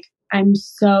women, like, I'm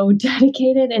so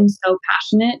dedicated and so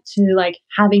passionate to like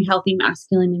having healthy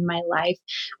masculine in my life.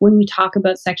 When we talk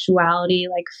about sexuality,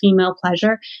 like female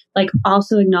pleasure, like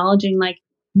also acknowledging like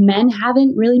men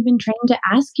haven't really been trained to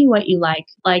ask you what you like.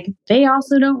 Like they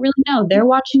also don't really know. They're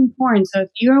watching porn. So if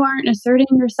you aren't asserting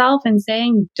yourself and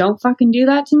saying, don't fucking do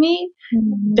that to me,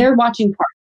 they're watching porn.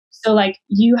 So like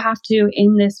you have to,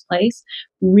 in this place,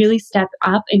 really step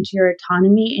up into your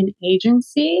autonomy and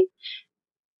agency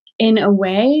in a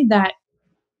way that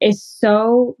is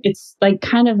so, it's like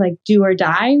kind of like do or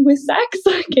die with sex.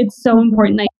 Like it's so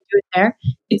important that you do it there.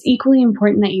 It's equally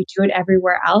important that you do it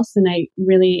everywhere else. And I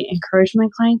really encourage my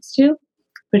clients to.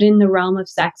 But in the realm of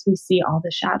sex, we see all the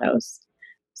shadows.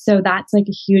 So that's like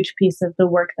a huge piece of the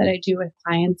work that I do with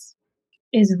clients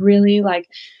is really like,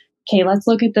 okay, let's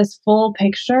look at this full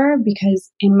picture,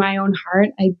 because in my own heart,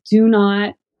 I do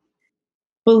not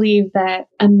believe that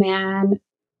a man,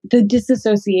 the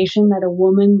disassociation that a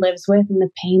woman lives with and the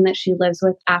pain that she lives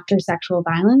with after sexual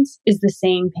violence is the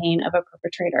same pain of a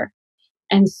perpetrator.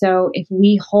 And so if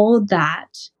we hold that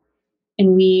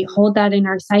and we hold that in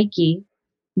our psyche,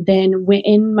 then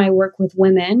in my work with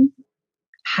women,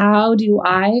 how do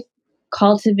I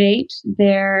cultivate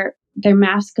their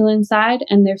masculine side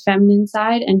and their feminine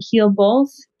side and heal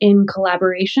both in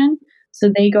collaboration so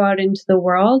they go out into the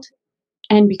world?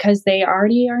 And because they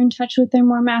already are in touch with their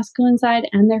more masculine side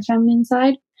and their feminine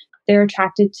side, they're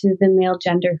attracted to the male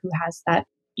gender who has that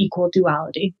equal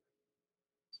duality.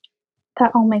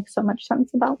 That all makes so much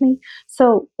sense about me.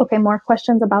 So, okay, more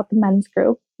questions about the men's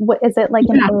group. What is it like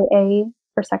an AA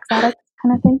for sex addicts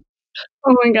kind of thing?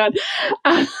 Oh my God.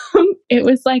 It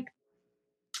was like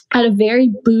at a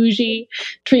very bougie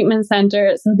treatment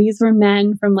center. So these were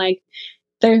men from like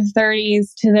their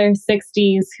 30s to their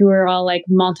 60s who are all like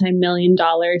multi-million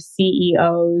dollar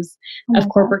CEOs of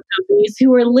corporate companies who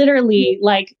were literally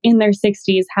like in their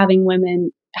 60s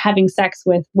having sex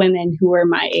with women who were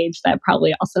my age that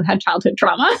probably also had childhood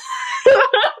trauma.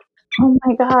 Oh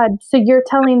my God. So you're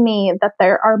telling me that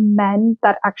there are men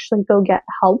that actually go get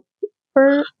help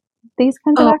for these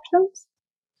kinds of actions?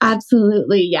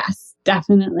 Absolutely. Yes,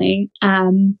 definitely.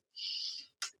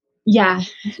 Yeah,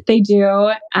 they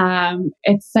do.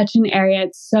 It's such an area.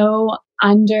 It's so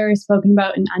spoken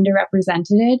about and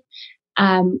underrepresented.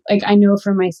 Like I know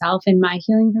for myself in my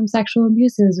healing from sexual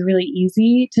abuse, it was really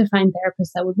easy to find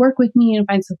therapists that would work with me and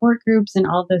find support groups and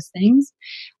all those things.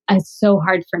 It's so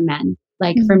hard for men.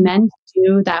 Like for men to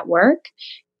do that work,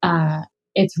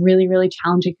 it's really, really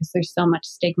challenging because there's so much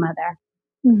stigma there.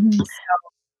 So,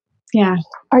 yeah.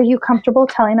 Are you comfortable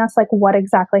telling us like what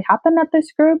exactly happened at this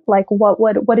group? Like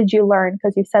what did you learn?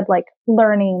 Because you said like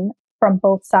learning from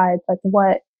both sides. Like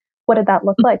what did that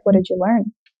look like? What did you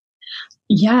learn?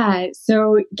 Yeah.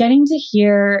 So getting to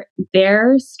hear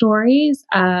their stories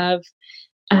of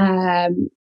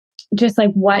just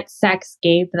like what sex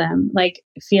gave them, like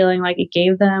feeling like it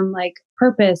gave them like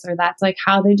purpose, or that's like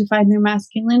how they define their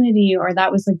masculinity, or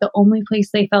that was like the only place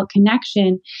they felt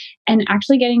connection, and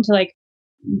actually getting to like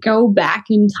go back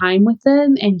in time with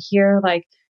them and hear like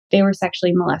they were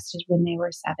sexually molested when they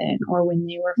were 7 or when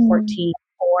they were 14,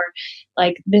 or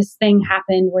like this thing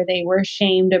happened where they were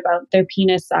shamed about their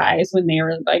penis size when they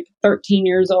were like 13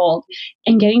 years old,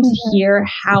 and getting to hear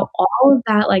how all of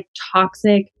that like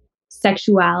toxic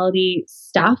sexuality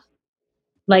stuff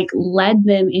like led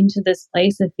them into this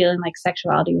place of feeling like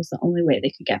sexuality was the only way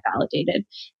they could get validated.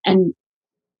 And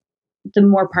the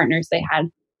more partners they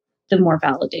had, the more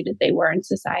validated they were in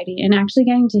society. And actually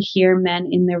getting to hear men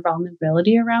in their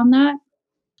vulnerability around that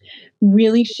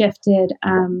really shifted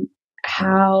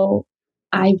how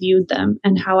I viewed them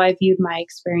and how I viewed my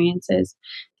experiences,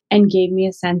 and gave me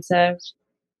a sense of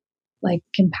like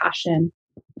compassion,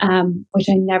 which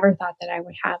I never thought that I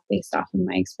would have based off of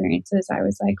my experiences. I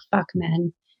was like, fuck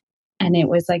men. And it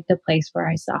was like the place where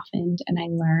I softened and I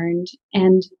learned.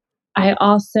 And I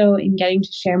also, in getting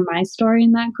to share my story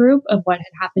in that group of what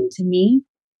had happened to me,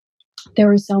 there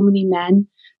were so many men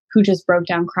who just broke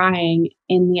down crying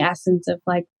in the essence of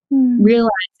like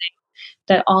realizing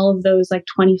that all of those like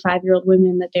 25-year-old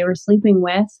women that they were sleeping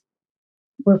with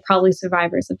were probably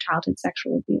survivors of childhood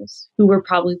sexual abuse, who were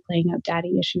probably playing out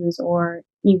daddy issues or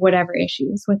whatever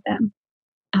issues with them.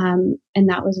 And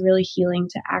that was really healing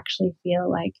to actually feel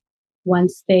like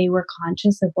once they were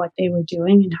conscious of what they were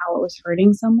doing and how it was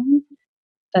hurting someone,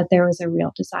 that there was a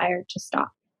real desire to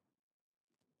stop.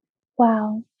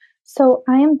 Wow. So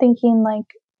I am thinking like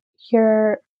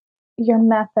your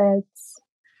methods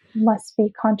must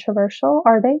be controversial,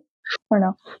 are they? Or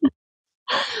no?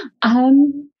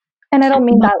 And I don't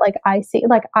mean that like I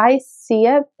see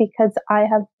it because I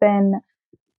have been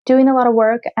doing a lot of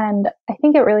work, and I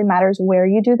think it really matters where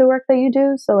you do the work that you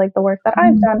do. So like the work that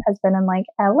I've done has been in like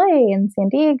LA and San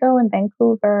Diego and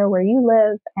Vancouver, where you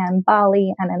live, and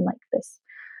Bali, and in like this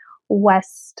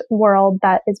West world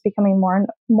that is becoming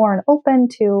more and open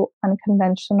to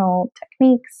unconventional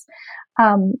techniques.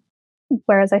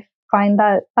 Whereas I find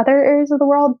that other areas of the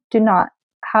world do not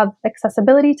have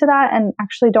accessibility to that and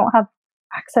actually don't have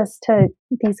access to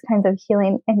these kinds of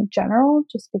healing in general,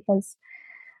 just because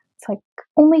it's like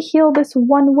only heal this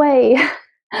one way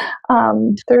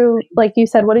through, like you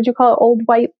said, what did you call it? Old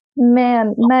white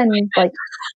men, like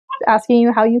asking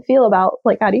you how you feel about,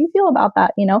 like, how do you feel about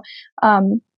that?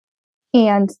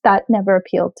 And that never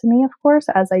appealed to me, of course,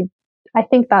 as I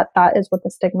think that is what the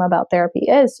stigma about therapy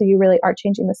is. So you really are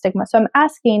changing the stigma. So I'm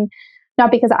asking, not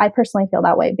because I personally feel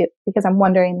that way, but because I'm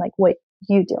wondering like what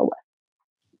you deal with.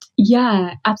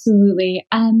 Yeah, absolutely.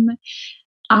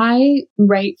 I,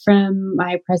 right from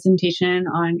my presentation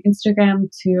on Instagram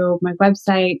to my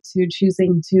website to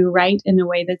choosing to write in a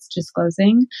way that's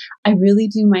disclosing, I really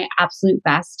do my absolute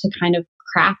best to kind of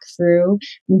crack through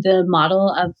the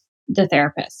model of the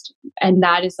therapist. And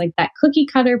that is like that cookie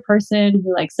cutter person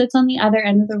who like sits on the other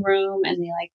end of the room and they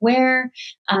like wear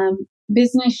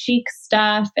business chic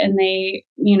stuff and they,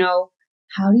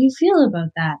 how do you feel about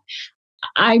that?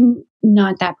 I'm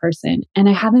not that person and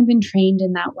I haven't been trained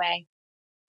in that way.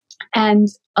 And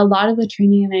a lot of the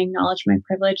training, and I acknowledge my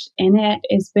privilege in it,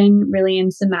 has been really in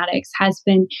somatics, has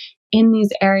been in these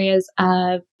areas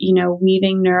of,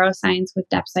 weaving neuroscience with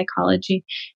depth psychology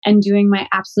and doing my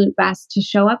absolute best to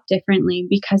show up differently,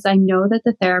 because I know that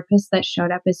the therapists that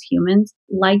showed up as humans,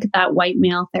 like that white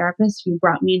male therapist who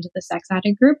brought me into the sex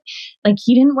addict group, like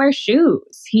he didn't wear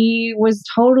shoes. He was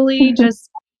totally just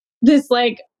this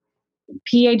like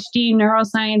PhD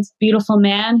neuroscience, beautiful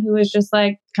man who was just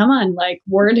like, come on, like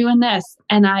we're doing this.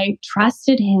 And I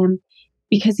trusted him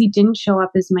because he didn't show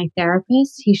up as my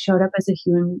therapist. He showed up as a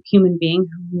human being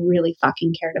who really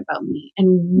fucking cared about me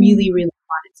and really, really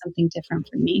wanted something different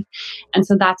for me. And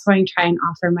so that's what I try and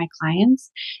offer my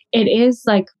clients. It is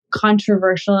like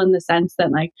controversial in the sense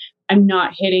that like, I'm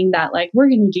not hitting that, like, we're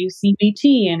going to do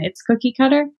CBT and it's cookie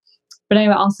cutter. But I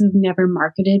also never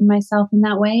marketed myself in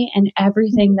that way. And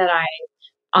everything that I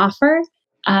offer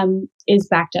is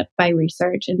backed up by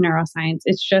research and neuroscience.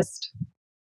 It's just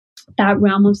that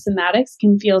realm of somatics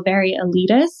can feel very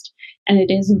elitist. And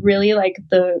it is really like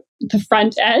the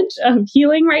front edge of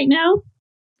healing right now.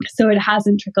 So it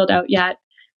hasn't trickled out yet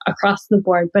across the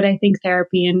board. But I think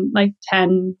therapy in like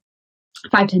 10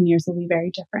 years will be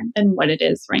very different than what it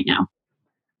is right now.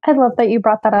 I love that you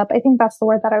brought that up. I think that's the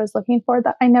word that I was looking for,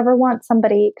 that I never want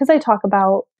somebody, because I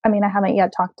haven't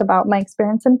yet talked about my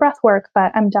experience in breath work,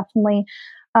 but I'm definitely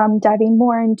diving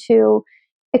more into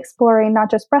exploring not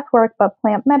just breath work, but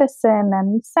plant medicine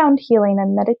and sound healing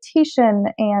and meditation.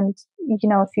 And,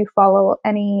 if you follow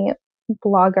any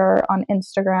blogger on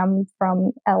Instagram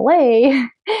from LA,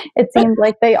 it seems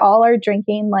like they all are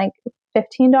drinking like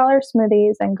 $15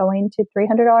 smoothies and going to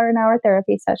 $300 an hour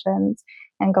therapy sessions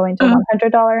and going to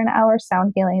 $100 an hour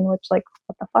sound healing, which like,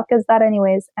 what the fuck is that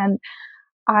anyways? And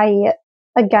I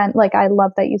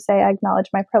love that you say I acknowledge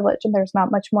my privilege, and there's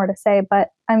not much more to say, but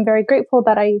I'm very grateful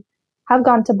that I have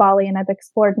gone to Bali and I've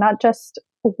explored not just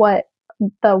what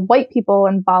the white people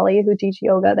in Bali who teach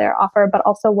yoga there offer, but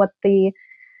also what the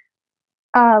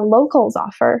locals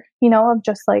offer, of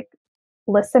just like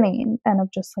listening and of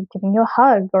just like giving you a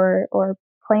hug or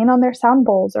playing on their sound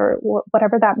bowls or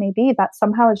whatever that may be. That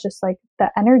somehow is just like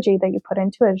the energy that you put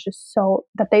into it is just so,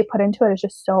 that they put into it is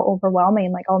just so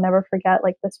overwhelming. Like I'll never forget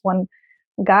like this one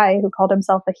guy who called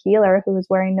himself a healer who was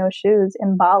wearing no shoes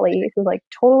in Bali, who like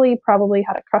totally probably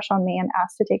had a crush on me and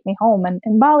asked to take me home. And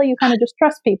in Bali, you kind of just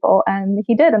trust people. And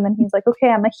he did. And then he's like, okay,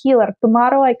 I'm a healer.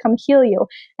 Tomorrow I come heal you.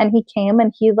 And he came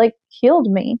and he like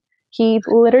healed me. He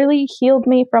literally healed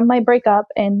me from my breakup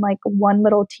in like one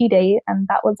little tea date. And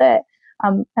that was it.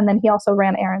 And then he also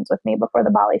ran errands with me before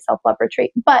the Bali self-love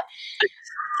retreat. But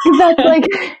that's like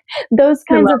those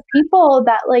kinds of people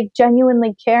that like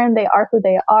genuinely care and they are who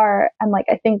they are. And like,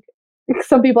 I think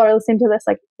some people are listening to this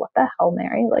like, what the hell,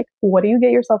 Mary? Like, what do you get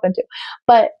yourself into?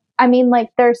 But I mean, like,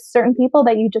 there's certain people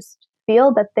that you just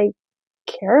feel that they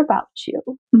care about you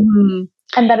Mm-hmm.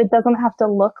 and that it doesn't have to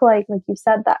look like you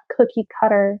said, that cookie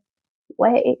cutter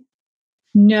way.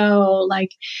 No,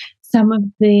 like some of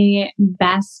the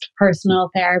best personal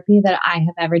therapy that I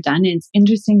have ever done. And it's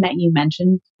interesting that you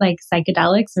mentioned like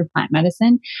psychedelics or plant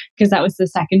medicine, because that was the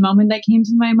second moment that came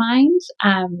to my mind,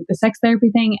 the sex therapy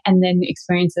thing, and then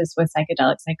experiences with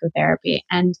psychedelic psychotherapy.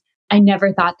 And I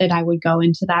never thought that I would go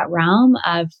into that realm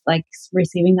of like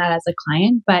receiving that as a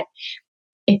client, but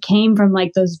it came from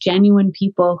like those genuine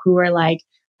people who were like,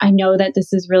 I know that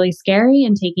this is really scary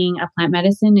and taking a plant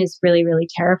medicine is really, really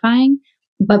terrifying.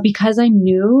 But because I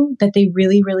knew that they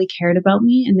really, really cared about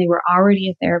me and they were already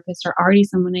a therapist or already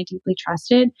someone I deeply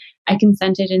trusted, I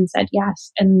consented and said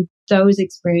yes. And those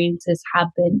experiences have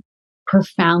been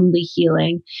profoundly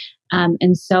healing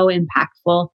and so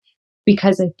impactful,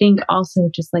 because I think also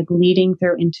just like leading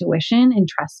through intuition and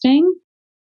trusting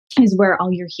is where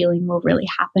all your healing will really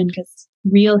happen, because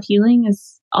real healing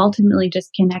is ultimately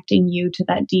just connecting you to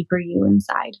that deeper you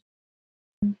inside.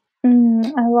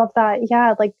 I love that.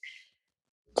 Yeah. Like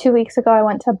 2 weeks ago, I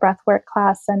went to a breathwork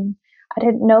class and I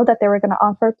didn't know that they were going to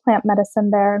offer plant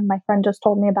medicine there. And my friend just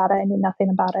told me about it. I knew nothing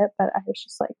about it, but I was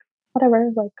just like,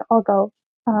 whatever, like I'll go.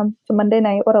 It's a Monday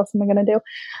night. What else am I going to do?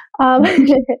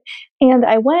 And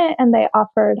I went and they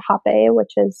offered hape,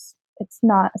 which is, it's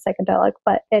not a psychedelic,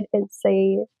 but it is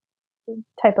a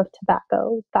type of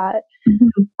tobacco that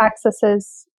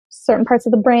accesses certain parts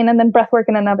of the brain. And then breathwork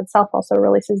in and of itself also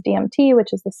releases DMT,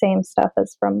 which is the same stuff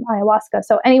as from ayahuasca.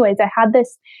 So anyways, I had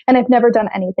this, and I've never done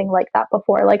anything like that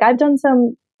before. Like I've done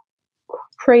some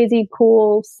crazy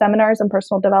cool seminars and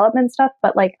personal development stuff,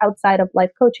 but like outside of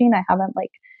life coaching, I haven't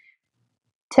like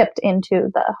tipped into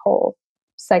the whole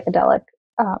psychedelic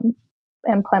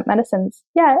and plant medicines.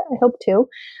 Yeah, I hope to.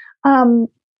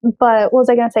 But what was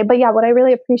I going to say? But yeah, what I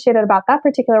really appreciated about that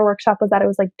particular workshop was that it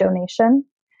was like donation.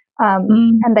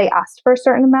 And they asked for a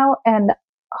certain amount. And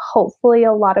hopefully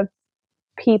a lot of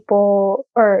people,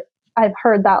 or I've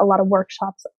heard that a lot of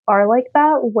workshops are like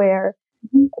that, where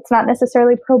it's not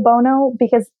necessarily pro bono,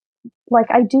 because like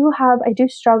I do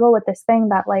struggle with this thing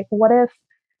that like, what if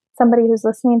somebody who's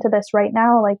listening to this right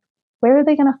now, like, where are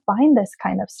they going to find this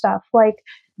kind of stuff? Like,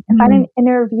 if I didn't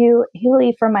interview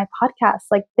Haley for my podcast,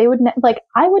 like they would, like,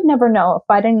 I would never know if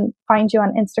I didn't find you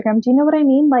on Instagram. Do you know what I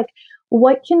mean? Like,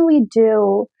 what can we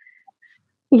do?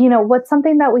 You know, what's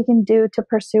something that we can do to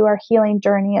pursue our healing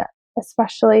journey,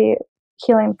 especially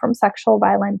healing from sexual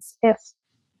violence, if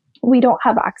we don't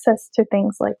have access to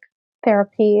things like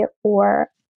therapy or,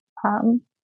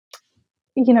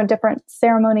 you know, different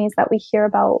ceremonies that we hear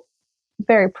about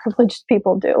very privileged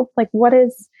people do? Like, where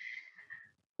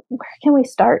can we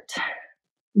start?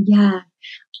 Yeah.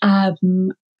 I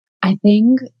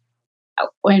think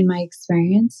in my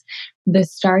experience, the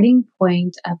starting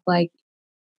point of like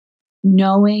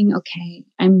knowing, okay,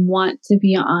 I want to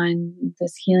be on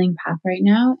this healing path right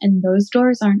now, and those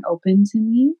doors aren't open to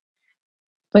me.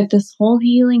 But this whole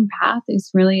healing path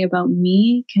is really about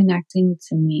me connecting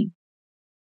to me.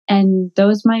 And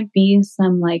those might be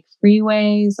some like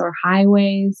freeways or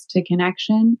highways to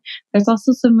connection. There's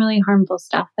also some really harmful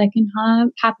stuff that can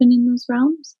happen in those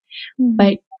realms.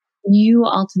 But you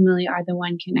ultimately are the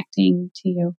one connecting to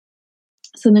you.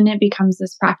 So then it becomes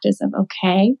this practice of,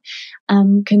 okay,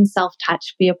 can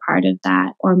self-touch be a part of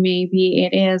that? Or maybe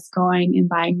it is going and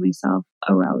buying myself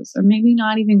a rose, or maybe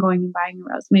not even going and buying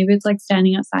a rose. Maybe it's like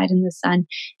standing outside in the sun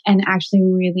and actually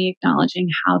really acknowledging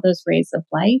how those rays of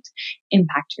light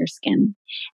impact your skin.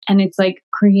 And it's like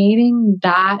creating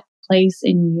that place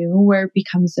in you where it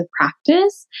becomes a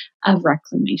practice of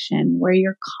reclamation, where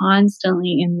you're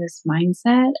constantly in this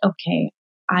mindset, okay,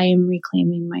 I am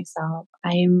reclaiming myself.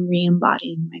 I am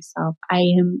re-embodying myself. I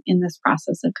am in this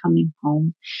process of coming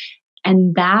home.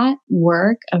 And that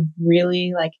work of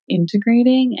really like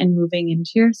integrating and moving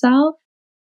into yourself,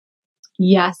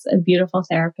 yes, a beautiful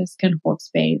therapist can hold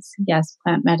space. Yes,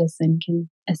 plant medicine can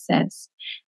assist.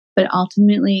 But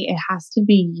ultimately, it has to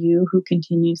be you who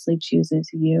continuously chooses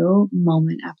you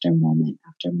moment after moment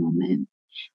after moment.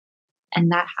 And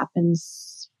that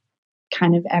happens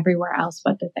kind of everywhere else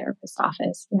but the therapist's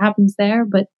office. It happens there,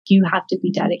 but you have to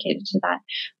be dedicated to that.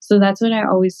 So that's what I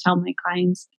always tell my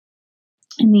clients,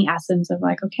 in the essence of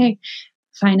like, okay,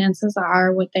 finances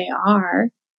are what they are,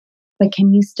 but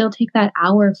can you still take that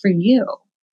hour for you?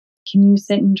 Can you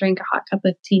sit and drink a hot cup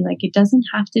of tea? Like, it doesn't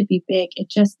have to be big. It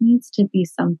just needs to be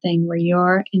something where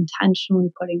you're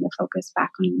intentionally putting the focus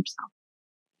back on yourself.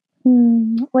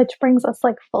 Which brings us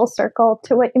like full circle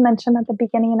to what you mentioned at the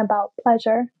beginning about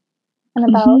pleasure and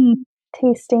about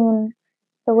tasting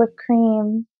the whipped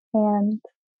cream and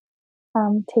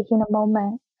taking a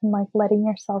moment and like letting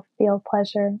yourself feel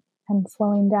pleasure and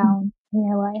slowing down in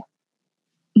your life.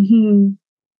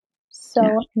 So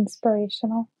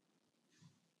inspirational.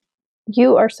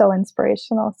 You are so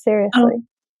inspirational, seriously. Oh,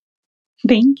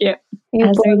 thank you.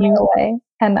 You blow me away.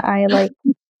 And I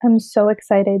I'm so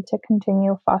excited to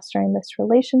continue fostering this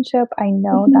relationship. I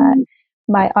know that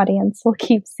my audience will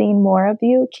keep seeing more of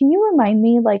you. Can you remind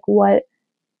me like what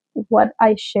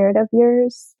I shared of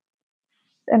yours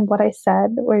and what I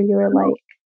said where you were like,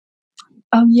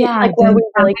 oh yeah, like were we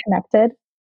really connected?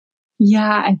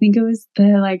 Yeah, I think it was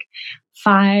the like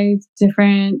 5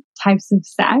 different types of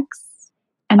sex.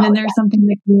 And then there's something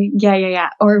like,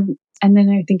 or, and then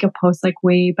I think a post like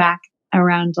way back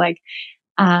around like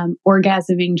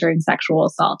orgasming during sexual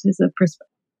assault is a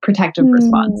protective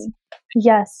response.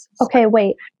 Yes. Okay,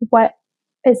 wait. What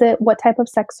is it? What type of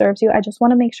sex serves you? I just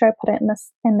want to make sure I put it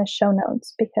in the show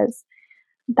notes because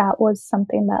that was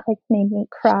something that like made me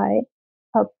cry.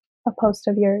 A post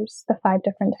of yours, the 5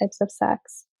 different types of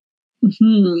sex.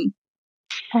 Because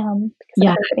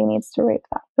everybody needs to read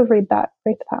that.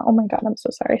 Oh my God, I'm so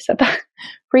sorry I said that.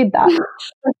 Read that.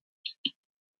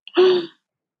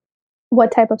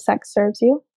 What type of sex serves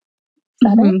you?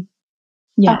 Is that it?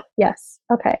 Yeah. Yes.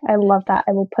 Okay. I love that.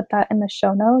 I will put that in the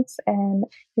show notes and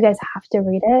you guys have to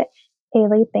read it.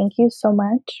 Ailey, thank you so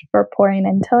much for pouring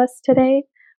into us today.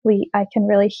 I can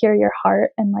really hear your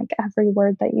heart and like every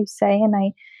word that you say. And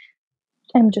I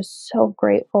am just so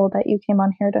grateful that you came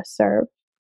on here to serve.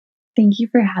 Thank you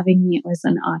for having me. It was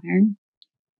an honor.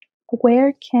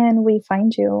 Where can we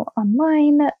find you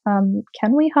online?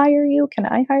 Can we hire you? Can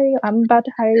I hire you? I'm about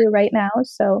to hire you right now.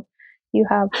 So you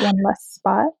have one less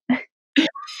spot.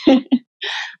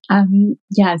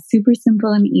 Yeah, super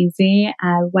simple and easy.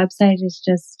 Website is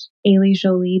just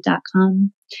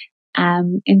aileyjolie.com.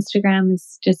 Instagram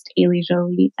is just Ailey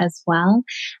Jolie as well.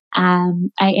 I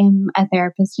am a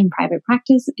therapist in private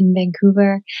practice in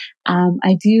Vancouver.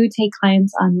 I do take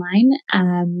clients online.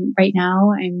 Right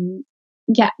now,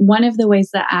 one of the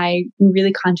ways that I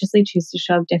really consciously choose to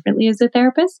show up differently as a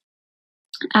therapist.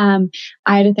 I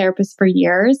had a therapist for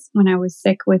years when I was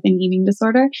sick with an eating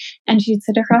disorder, and she'd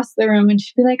sit across the room and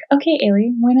she'd be like, okay,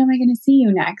 Ailey, when am I going to see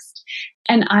you next?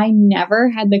 And I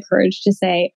never had the courage to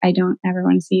say, I don't ever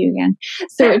want to see you again.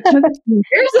 So it took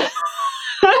years.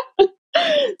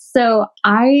 So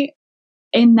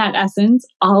in that essence,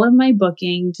 all of my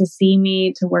booking to see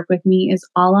me, to work with me is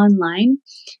all online,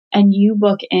 and you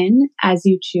book in as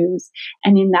you choose.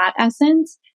 And in that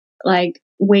essence, like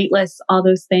wait lists, all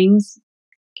those things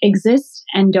exist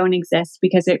and don't exist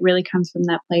because it really comes from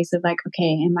that place of like,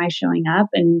 okay, am I showing up?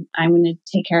 And I'm going to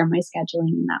take care of my scheduling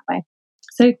in that way.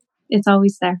 So it's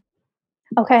always there.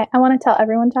 Okay, I want to tell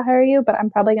everyone to hire you, but I'm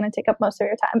probably going to take up most of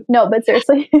your time. No, but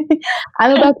seriously,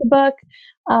 I'm about to book.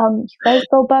 You guys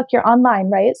go book. You're online,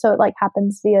 right? So it like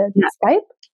happens via Skype?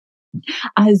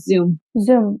 Zoom.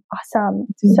 Zoom. Awesome.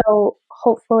 Zoom. So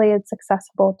hopefully it's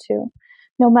accessible to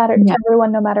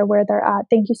everyone, no matter where they're at.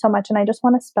 Thank you so much. And I just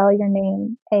want to spell your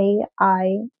name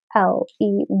Ailey.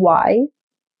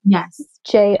 Yes.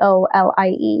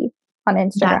 Jolie on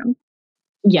Instagram.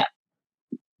 Yeah.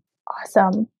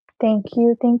 Awesome. Thank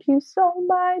you. Thank you so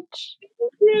much.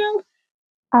 Thank you.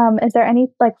 Is there any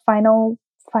like final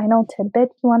tidbit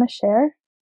you want to share?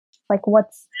 Like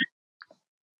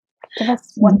give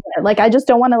us one minute. Like I just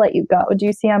don't want to let you go. Do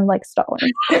you see I'm like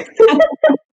stalling?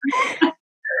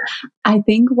 I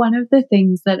think one of the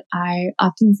things that I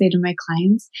often say to my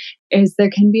clients is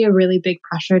there can be a really big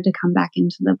pressure to come back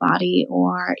into the body,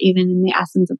 or even in the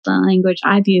essence of the language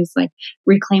I've used, like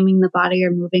reclaiming the body or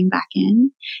moving back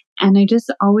in. And I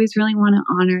just always really want to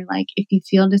honor, like, if you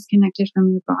feel disconnected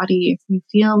from your body, if you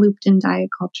feel looped in diet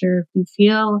culture, if you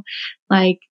feel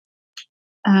like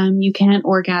you can't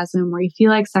orgasm, or you feel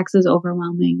like sex is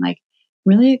overwhelming, like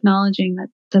really acknowledging that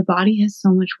the body has so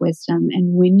much wisdom.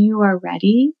 And when you are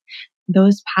ready,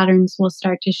 those patterns will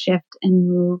start to shift and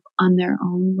move on their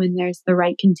own when there's the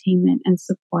right containment and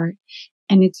support.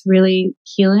 And it's really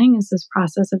healing is this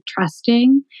process of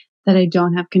trusting that I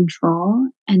don't have control,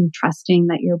 and trusting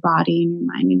that your body and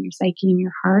your mind and your psyche and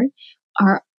your heart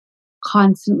are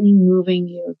constantly moving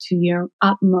you to your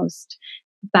utmost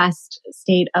best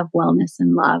state of wellness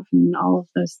and love and all of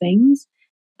those things,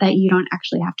 that you don't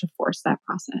actually have to force that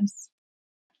process.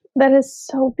 That is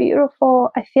so beautiful.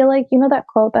 I feel like, you know, that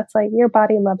quote that's like, your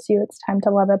body loves you, it's time to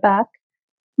love it back.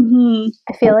 Mm-hmm.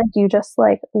 I feel like you just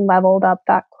like leveled up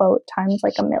that quote times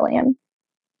like a million.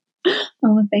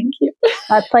 Oh, thank you.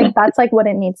 That's like what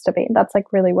it needs to be. That's like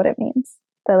really what it means.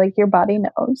 That like your body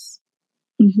knows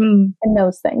Mm-hmm. and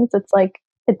knows things. It's like,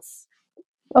 it's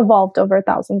evolved over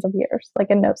thousands of years. Like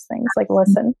it knows things. Like,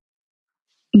 listen.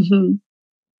 Mm-hmm.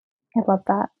 I love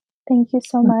that. Thank you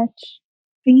so much.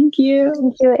 Thank you.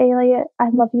 Thank you, Ailey. I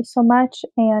love you so much.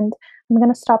 And I'm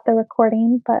going to stop the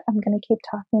recording, but I'm going to keep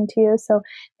talking to you. So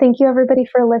thank you, everybody,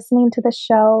 for listening to the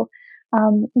show.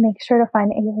 Make sure to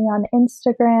find Ailey on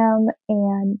Instagram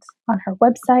and on her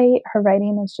website. Her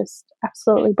writing is just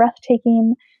absolutely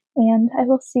breathtaking. And I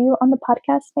will see you on the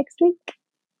podcast next week.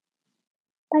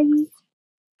 Bye.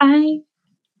 Bye.